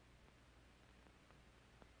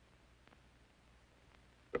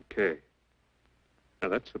 Okay. Now,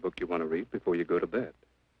 that's the book you want to read before you go to bed.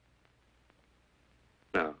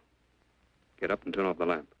 Now, get up and turn off the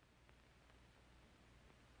lamp.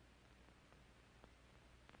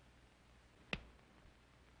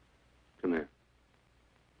 Come here.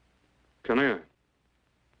 Come here.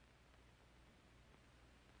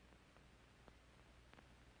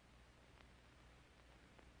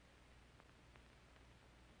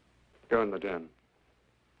 Go in the den.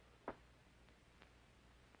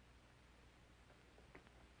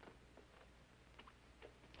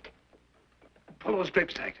 those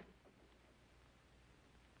drapes tight.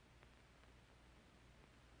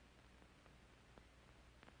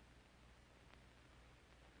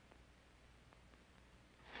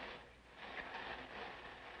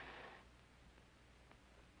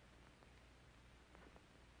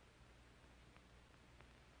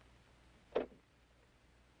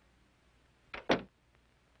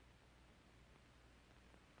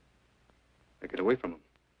 Get away from him.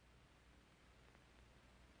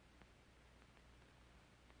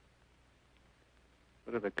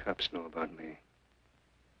 What do the cops know about me?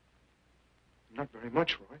 Not very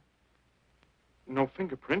much, Roy. No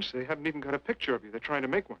fingerprints. They haven't even got a picture of you. They're trying to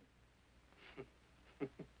make one.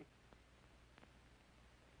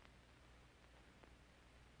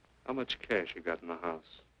 How much cash you got in the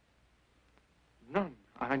house? None.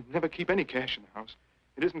 I never keep any cash in the house.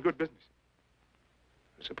 It isn't good business.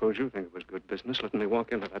 I suppose you think it was good business letting me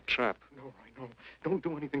walk into that trap. No, Roy, no. Don't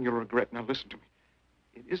do anything you'll regret. Now listen to me.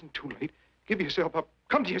 It isn't too late. Give yourself up.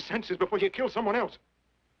 Come to your senses before you kill someone else.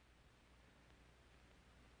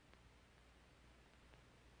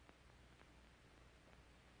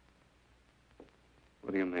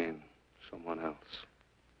 What do you mean, someone else?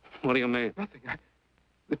 What do you mean? Nothing.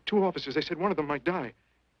 The two officers, they said one of them might die.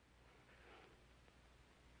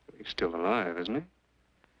 He's still alive, isn't he?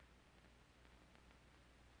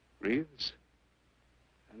 Reeves?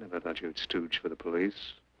 I never thought you'd stooge for the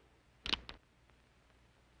police.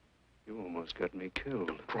 You almost got me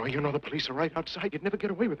killed. Roy, you know the police are right outside. You'd never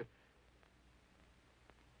get away with it.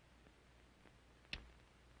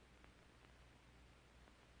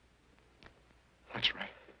 That's right.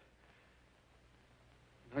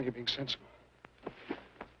 Now you're being sensible.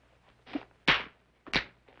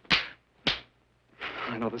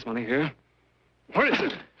 I know there's money here. Where is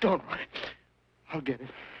it? Don't worry. I'll get it.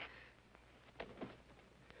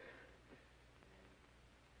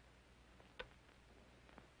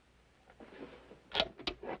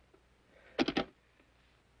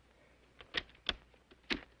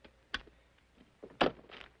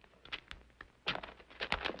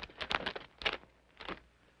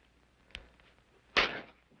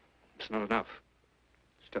 It's not enough.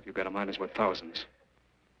 Stuff you got in mind is worth thousands.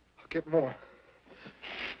 I'll get more.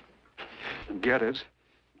 Get it.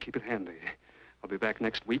 Keep it handy. I'll be back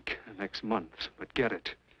next week, next month. But get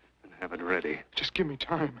it and have it ready. Just give me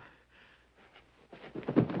time.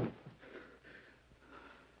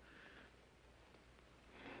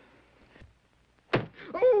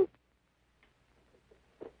 Oh!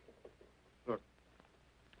 Look,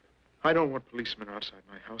 I don't want policemen outside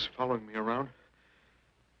my house following me around.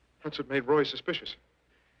 That's what made Roy suspicious.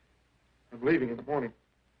 I'm leaving in the morning.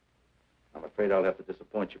 I'm afraid I'll have to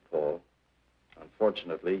disappoint you, Paul.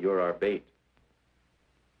 Unfortunately, you're our bait.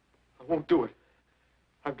 I won't do it.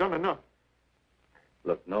 I've done enough.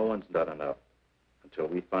 Look, no one's done enough until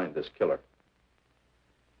we find this killer.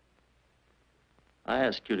 I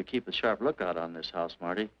asked you to keep a sharp lookout on this house,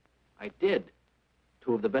 Marty. I did.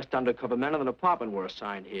 Two of the best undercover men in the department were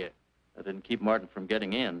assigned here. That didn't keep Martin from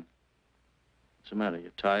getting in. What's the matter? You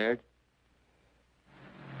tired?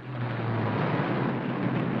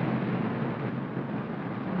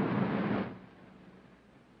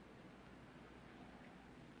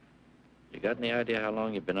 You got any idea how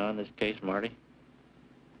long you've been on this case, Marty?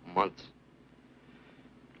 Months.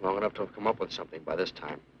 Long enough to have come up with something by this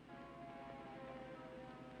time.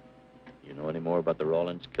 You know any more about the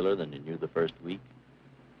Rawlins killer than you knew the first week?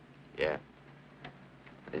 Yeah.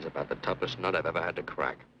 And he's about the toughest nut I've ever had to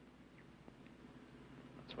crack.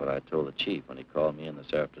 That's what I told the chief when he called me in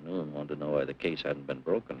this afternoon and wanted to know why the case hadn't been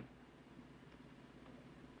broken.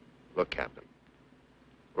 Look, Captain.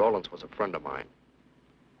 Rawlins was a friend of mine.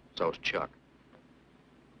 So's Chuck.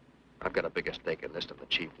 I've got a bigger stake in this than the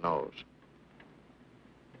chief knows.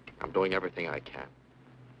 I'm doing everything I can.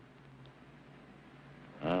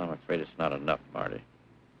 I'm afraid it's not enough, Marty.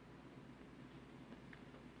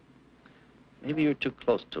 Maybe you're too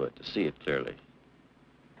close to it to see it clearly.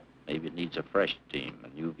 Maybe it needs a fresh team, a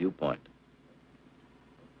new viewpoint.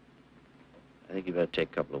 I think you better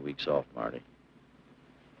take a couple of weeks off, Marty.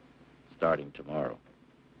 Starting tomorrow.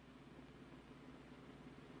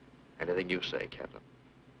 Anything you say, Captain.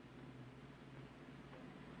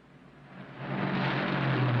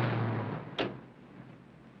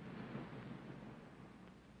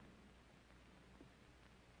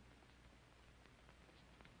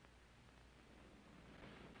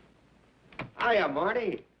 Hiya,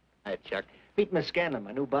 Marty. Hi, Chuck. Meet Miss Scanlon,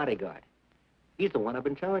 my new bodyguard. He's the one I've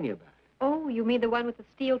been telling you about. Oh, you mean the one with the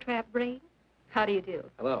steel trap brain? How do you do?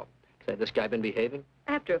 Hello. Say, this guy been behaving?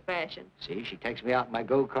 After a fashion. See, she takes me out in my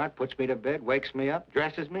go-kart, puts me to bed, wakes me up,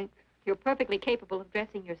 dresses me. You're perfectly capable of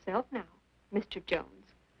dressing yourself now. Mr. Jones.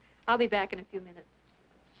 I'll be back in a few minutes.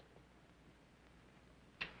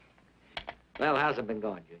 Well, how's it been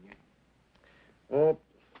going, Junior? Oh,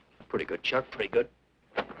 pretty good, Chuck, pretty good.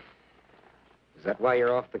 Is that why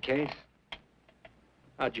you're off the case?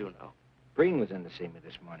 How'd you know? Breen was in to see me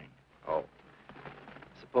this morning. Oh.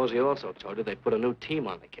 Suppose he also told you they put a new team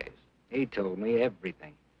on the case. He told me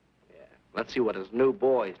everything. Yeah. Let's see what his new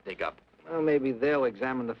boys dig up. Well, maybe they'll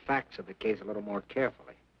examine the facts of the case a little more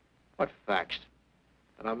carefully. What facts?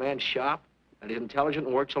 That our man's sharp, that he's intelligent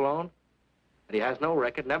and works alone, that he has no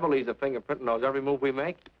record, never leaves a fingerprint and knows every move we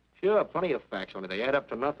make? Sure, plenty of facts, only they add up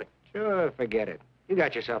to nothing. Sure, forget it. You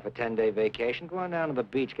got yourself a 10-day vacation. Go on down to the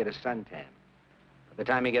beach, get a suntan. By the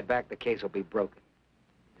time you get back, the case will be broken.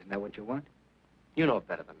 Isn't that what you want? You know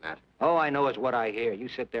better than that. All I know is what I hear. You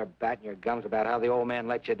sit there batting your gums about how the old man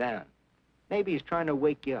let you down. Maybe he's trying to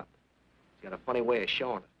wake you up. He's got a funny way of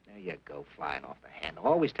showing it. There you go, flying off the handle.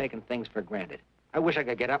 Always taking things for granted. I wish I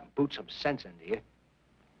could get up and boot some sense into you.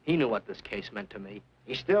 He knew what this case meant to me.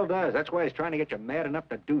 He still does. That's why he's trying to get you mad enough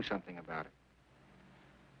to do something about it.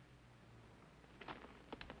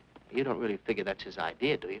 You don't really figure that's his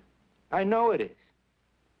idea, do you? I know it is.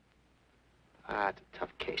 Ah, it's a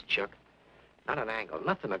tough case, Chuck. Not an angle,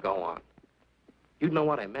 nothing to go on. You'd know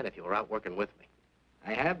what I meant if you were out working with me.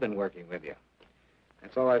 I have been working with you.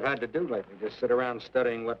 That's all I've had to do lately, just sit around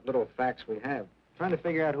studying what little facts we have, trying to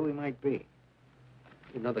figure out who he might be.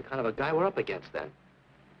 You know the kind of a guy we're up against, then.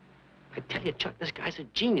 I tell you, Chuck, this guy's a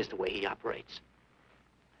genius the way he operates.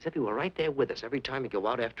 As if he were right there with us every time we go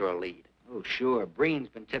out after a lead. Oh, sure. Breen's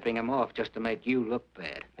been tipping him off just to make you look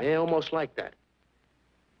bad. Yeah, almost like that.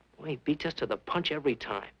 Boy, he beats us to the punch every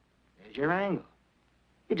time. There's your angle.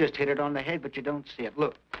 You just hit it on the head, but you don't see it.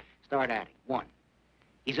 Look, start adding. 1,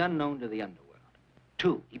 he's unknown to the underworld.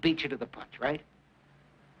 2, he beats you to the punch, right?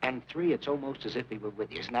 And 3, it's almost as if he were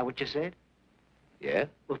with you. Isn't that what you said? Yeah?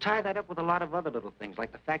 Well, tie that up with a lot of other little things,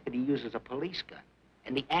 like the fact that he uses a police gun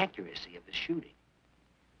and the accuracy of his shooting.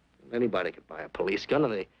 Anybody could buy a police gun,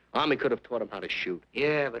 and the Army could have taught him how to shoot.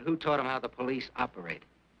 Yeah, but who taught him how the police operate?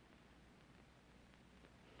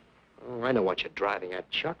 Oh, I know what you're driving at,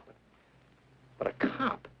 Chuck. But a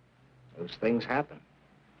cop. Those things happen.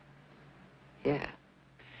 Yeah.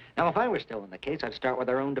 Now, if I were still in the case, I'd start with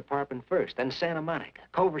our own department first, then Santa Monica,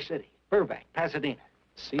 Culver City, Burbank, Pasadena.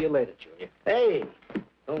 See you later, Junior. Hey!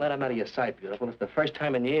 Don't let him out of your sight, beautiful. It's the first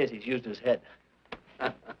time in years he's used his head.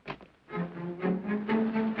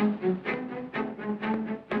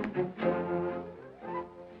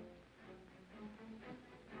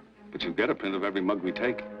 But you get a print of every mug we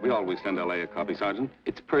take. We always send L.A. a copy, Sergeant.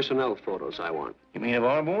 It's personnel photos I want. You mean of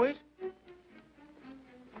our boys?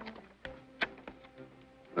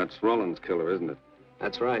 That's Rawlins' killer, isn't it?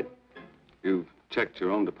 That's right. You've checked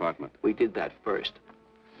your own department. We did that first.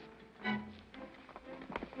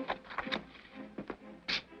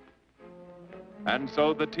 And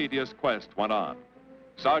so the tedious quest went on.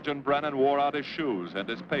 Sergeant Brennan wore out his shoes and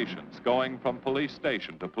his patience, going from police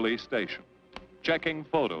station to police station, checking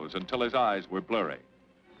photos until his eyes were blurry.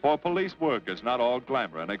 For police work is not all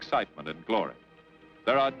glamour and excitement and glory.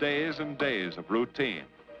 There are days and days of routine,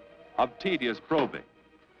 of tedious probing,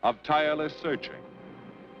 of tireless searching,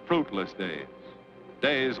 fruitless days,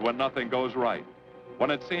 days when nothing goes right, when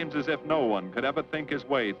it seems as if no one could ever think his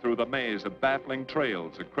way through the maze of baffling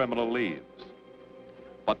trails a criminal leaves.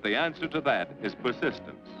 But the answer to that is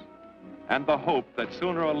persistence, and the hope that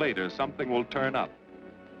sooner or later something will turn up,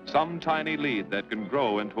 some tiny lead that can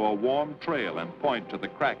grow into a warm trail and point to the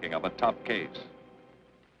cracking of a tough case.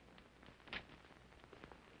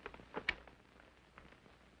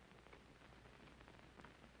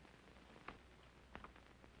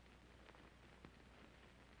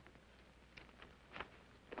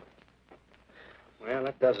 Well,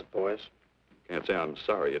 that does it, boys. Can't say I'm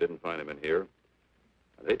sorry you didn't find him in here.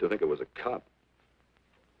 I'd hate to think it was a cop.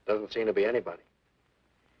 Doesn't seem to be anybody.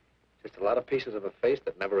 Just a lot of pieces of a face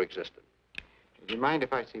that never existed. Do you mind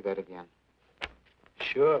if I see that again?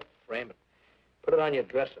 Sure, frame it. Put it on your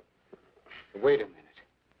dresser. Wait a minute.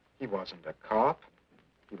 He wasn't a cop.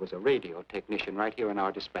 He was a radio technician right here in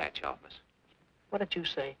our dispatch office. What did you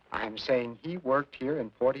say? I'm saying he worked here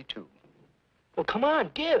in 42. Well, come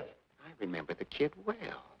on, give. I remember the kid well.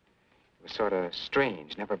 He was sort of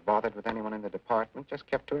strange, never bothered with anyone in the department, just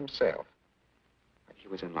kept to himself. But he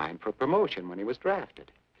was in line for promotion when he was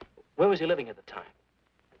drafted. Where was he living at the time?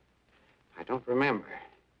 I don't remember.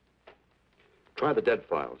 Try the dead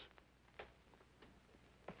files.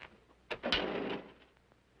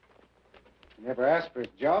 He never asked for his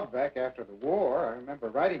job back after the war. I remember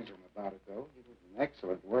writing to him about it, though. He was an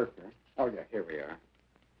excellent worker. Oh, yeah, here we are.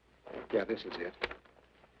 Yeah, this is it.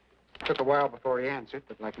 Took a while before he answered,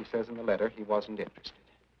 but like he says in the letter, he wasn't interested.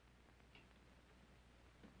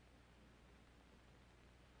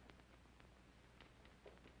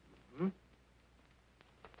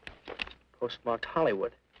 Postmarked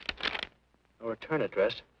Hollywood. No return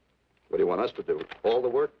address. What do you want us to do? All the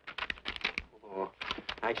work? Oh,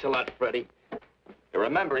 thanks a lot, Freddie. You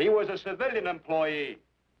remember, he was a civilian employee.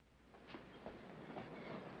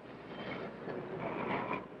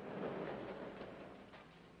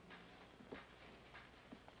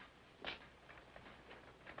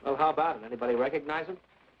 Well, how about it? Anybody recognize him?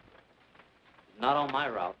 Not on my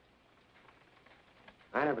route.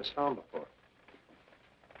 I never saw him before.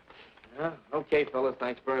 Yeah, okay, fellas.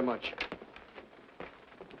 Thanks very much.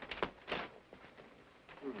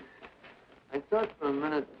 I thought for a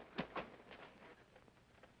minute...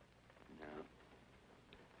 No.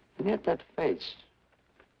 And yet that face.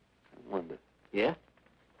 I wonder. Yeah?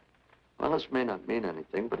 Well, this may not mean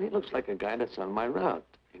anything, but he looks like a guy that's on my route.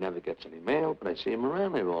 He never gets any mail, but I see him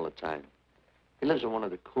around here all the time. He lives in one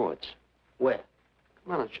of the courts. Where?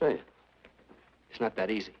 Come on, I'll show you. It's not that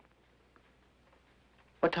easy.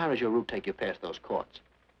 What time does your route take you past those courts?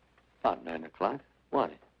 About 9 o'clock.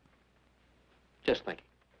 Why? Just thinking.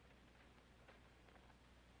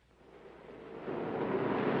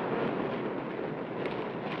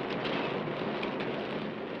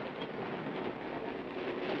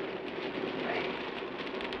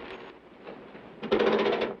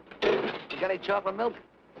 You got any chocolate milk?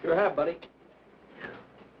 Sure have, buddy.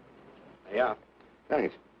 Yeah.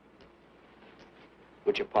 Thanks.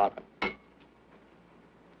 Which apartment?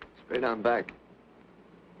 Straight on back.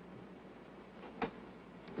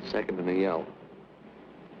 Second in the yell.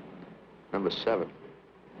 Number 7.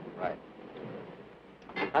 Right.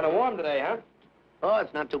 Kind of warm today, huh? Oh,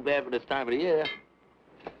 it's not too bad for this time of the year.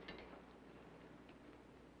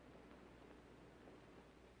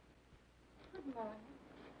 Good morning.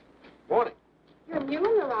 Morning. You're new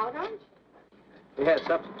in the route, aren't you? We had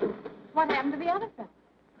substitute. What happened to the other fellow?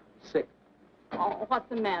 Sick. Oh, what's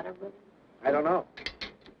the matter with him? I don't know.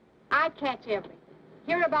 I catch everything.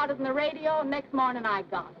 Hear about it on the radio, and next morning I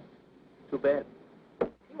got it. Too bad.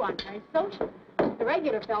 You aren't very social. The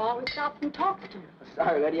regular fellow always stops and talks to you.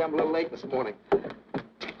 Sorry, Eddie, I'm a little late this morning.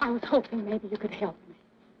 I was hoping maybe you could help me.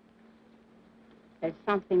 There's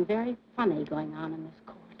something very funny going on in this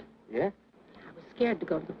court. Yeah? I was scared to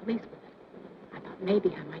go to the police with it. I thought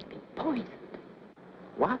maybe I might be poisoned.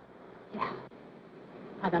 What? Yeah.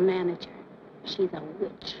 By the manager. She's a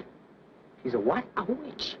witch. She's a what? A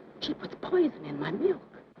witch. She puts poison in my milk.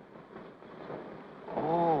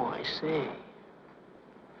 Oh, I see.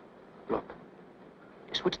 Look,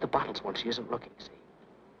 you switch the bottles when she isn't looking, see?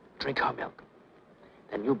 Drink her milk.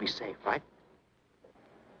 Then you'll be safe, right?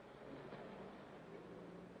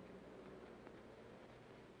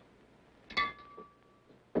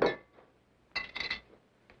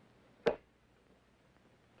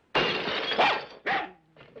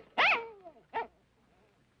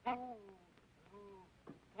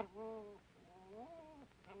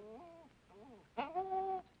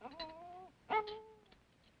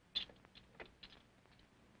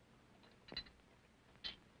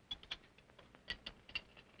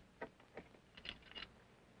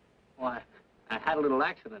 Why, I had a little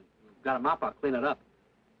accident. Got a mop, I'll clean it up.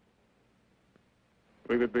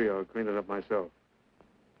 Leave it be. I'll clean it up myself.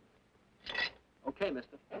 Okay,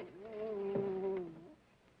 mister.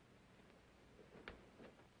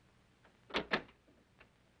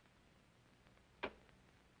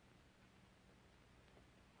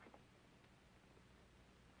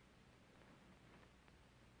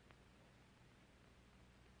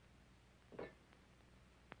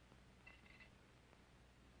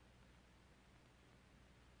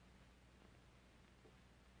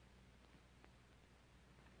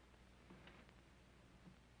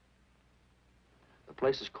 The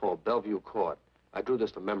place is called Bellevue Court. I drew this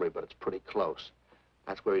from memory, but it's pretty close.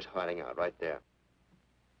 That's where he's hiding out, right there.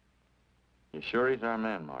 You sure he's our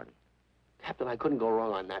man, Marty? Captain, I couldn't go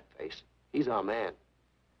wrong on that face. He's our man.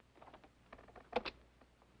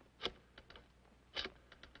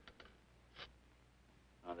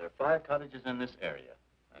 Now, there are 5 cottages in this area,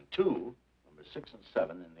 and 2, number 6 and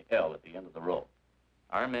 7, in the L at the end of the row.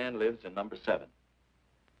 Our man lives in number 7.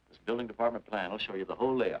 This building department plan will show you the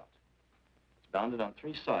whole layout. It's bounded on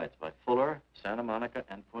 3 sides by Fuller, Santa Monica,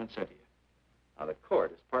 and Poinsettia. Now, the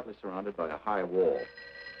court is partly surrounded by a high wall.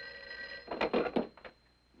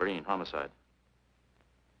 Breen, homicide.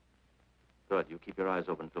 Good. You keep your eyes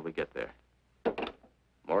open until we get there.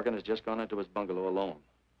 Morgan has just gone into his bungalow alone.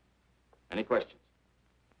 Any questions?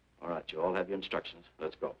 All right, you all have your instructions.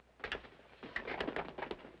 Let's go.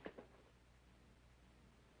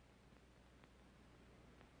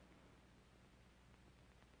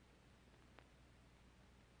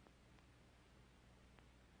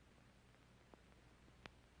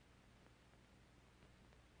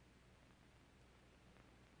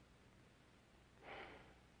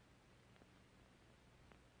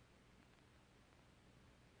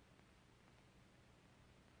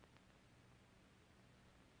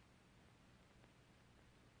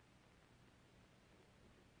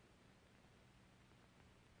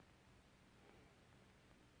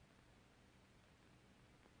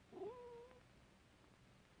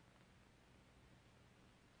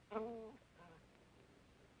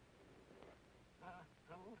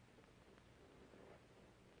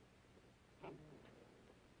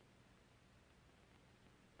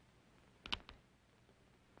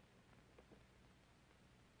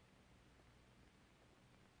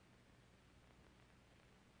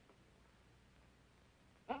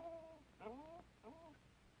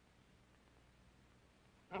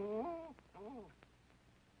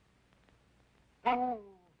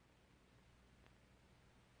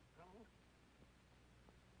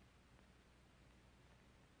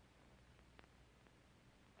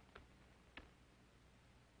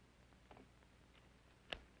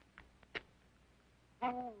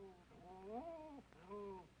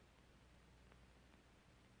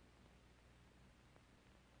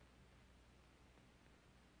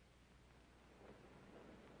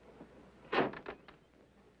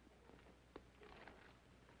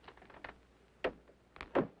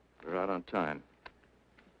 We're out on time.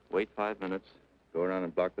 Wait 5 minutes. Go around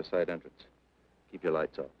and block the side entrance. Keep your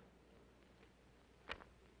lights off.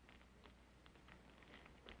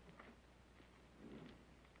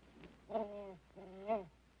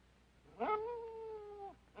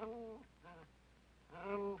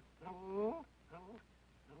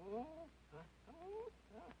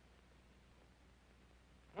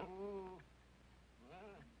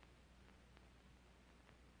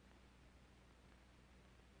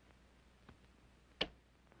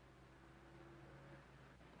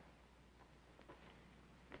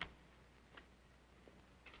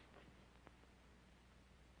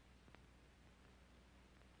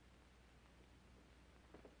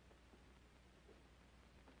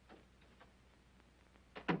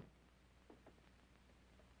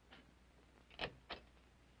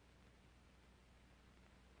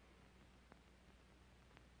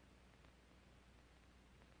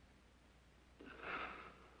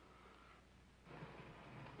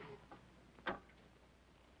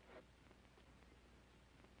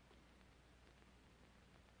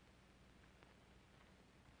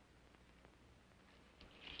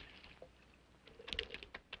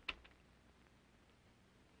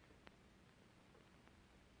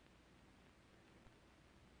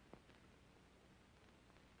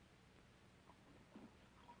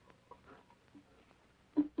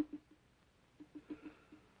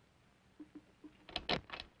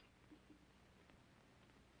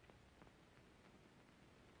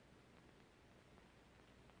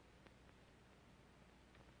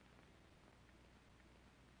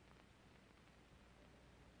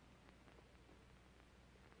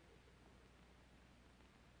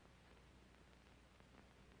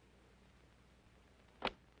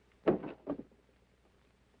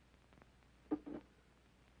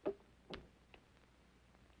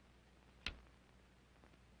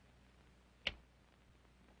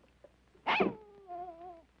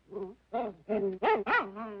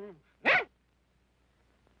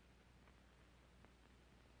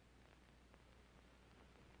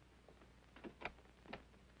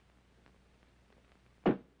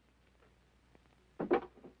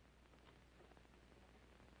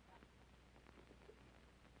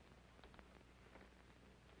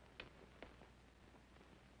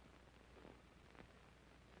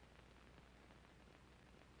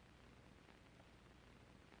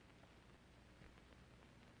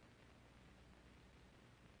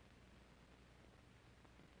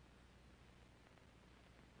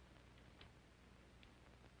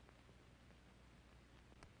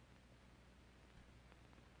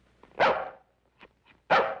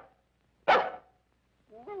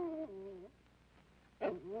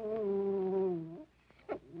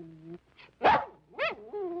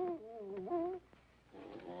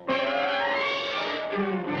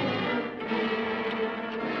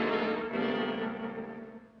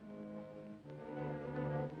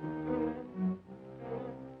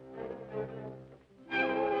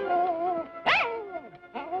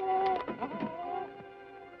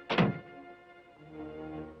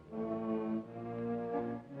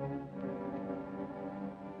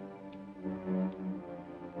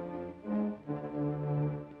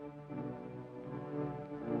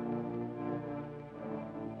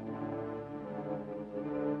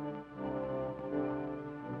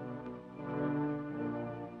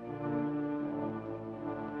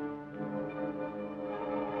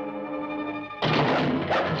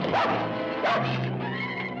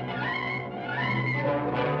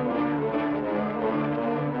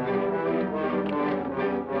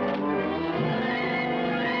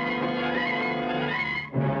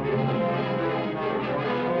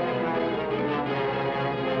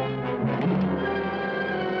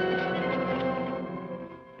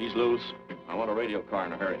 He's loose. I want a radio car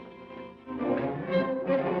in a hurry.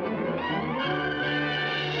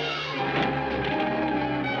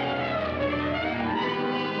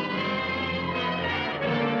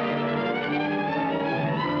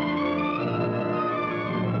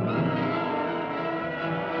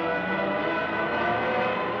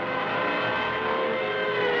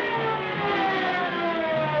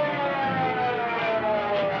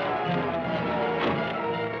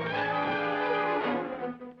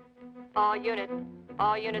 units.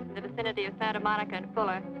 All units in the vicinity of Santa Monica and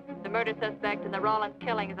Fuller. The murder suspect in the Rawlins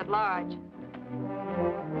killing is at large.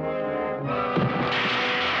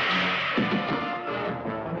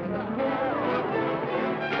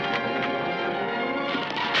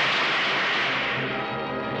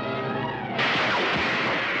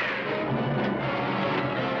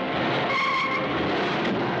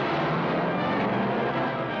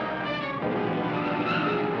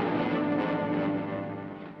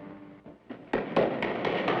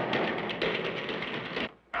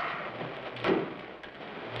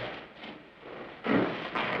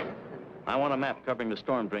 I want a map covering the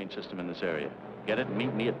storm drain system in this area. Get it and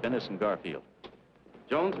meet me at Venice and Garfield.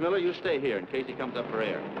 Jones, Miller, you stay here in case he comes up for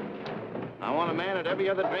air. I want a man at every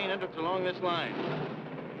other drain entrance along this line.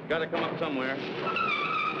 Got to come up somewhere.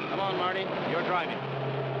 Come on, Marty. You're driving.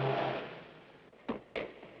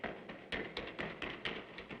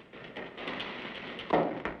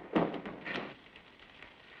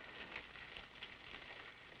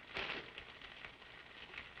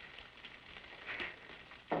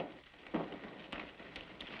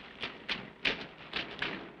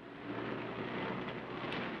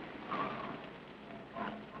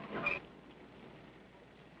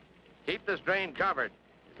 Keep this drain covered.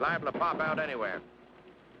 It's liable to pop out anywhere.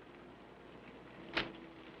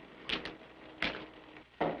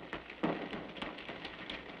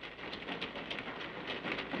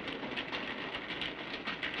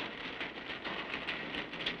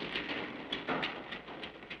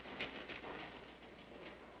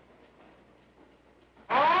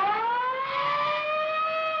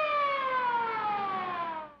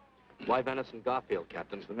 Why Venice and Garfield,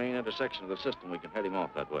 Captain? It's the main intersection of the system. We can head him off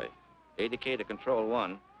that way. ADK to Control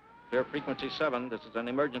 1. Clear frequency 7. This is an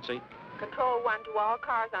emergency. Control 1 to all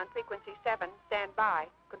cars on frequency 7. Stand by.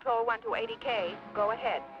 Control 1 to ADK. Go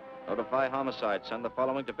ahead. Notify homicide. Send the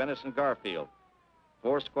following to Venice and Garfield.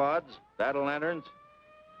 4 squads, battle lanterns,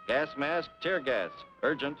 gas mask, tear gas.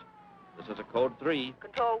 Urgent. This is a code 3.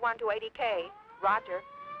 Control 1 to ADK. Roger.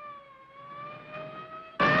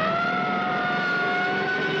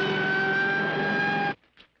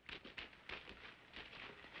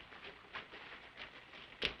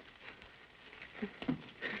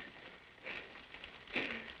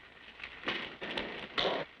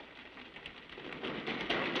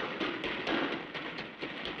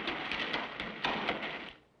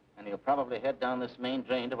 And he'll probably head down this main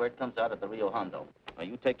drain to where it comes out at the Rio Hondo. Now,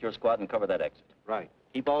 you take your squad and cover that exit. Right.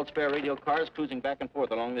 Keep all spare radio cars cruising back and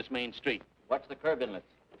forth along this main street. Watch the curb inlets.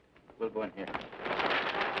 We'll go in here.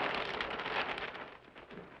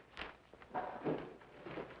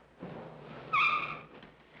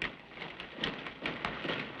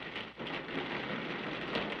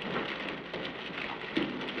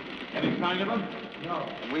 Any sign of him? No.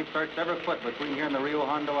 And we've searched every foot between here and the Rio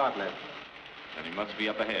Hondo outlet. Then he must be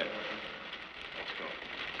up ahead. Let's go.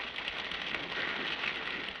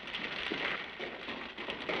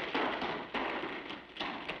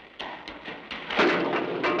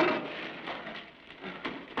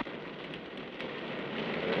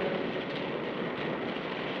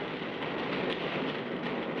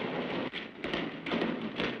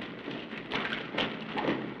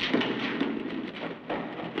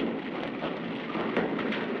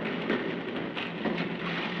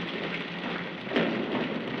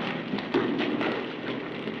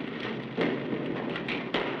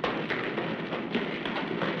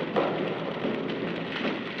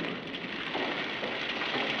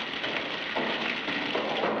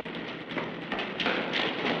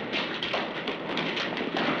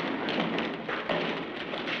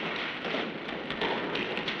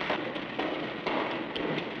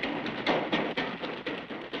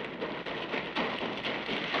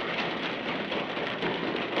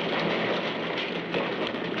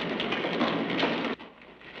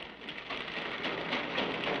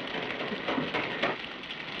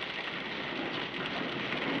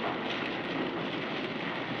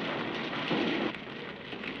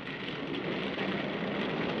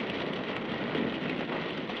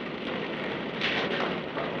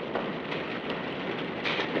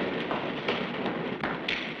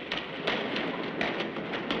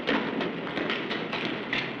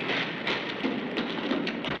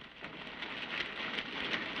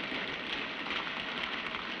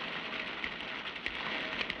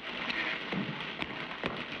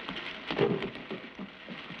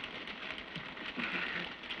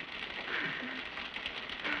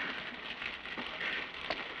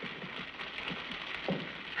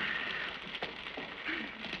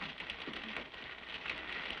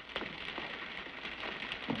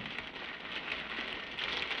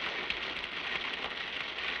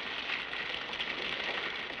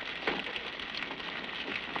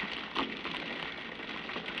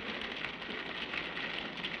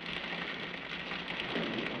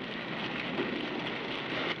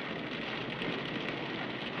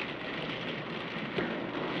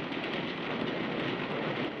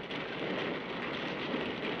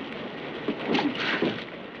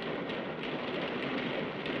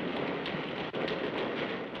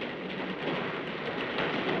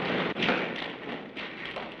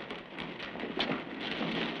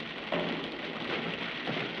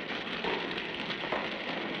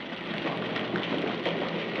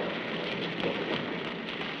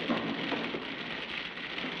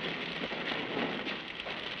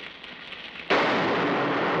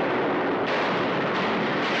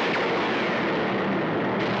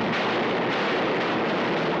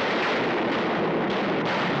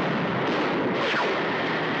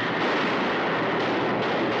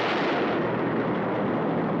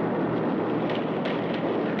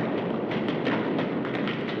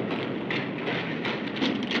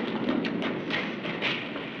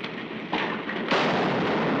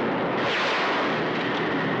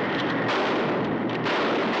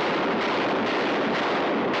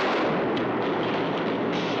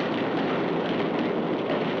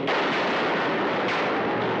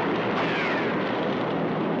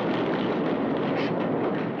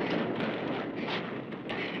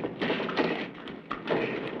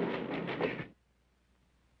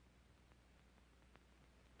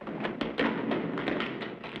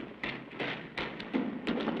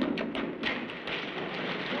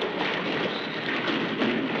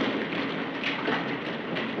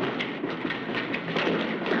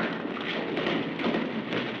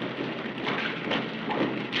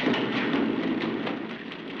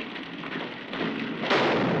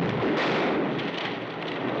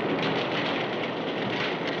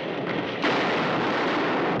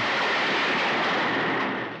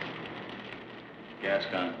 Gas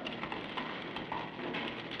gun.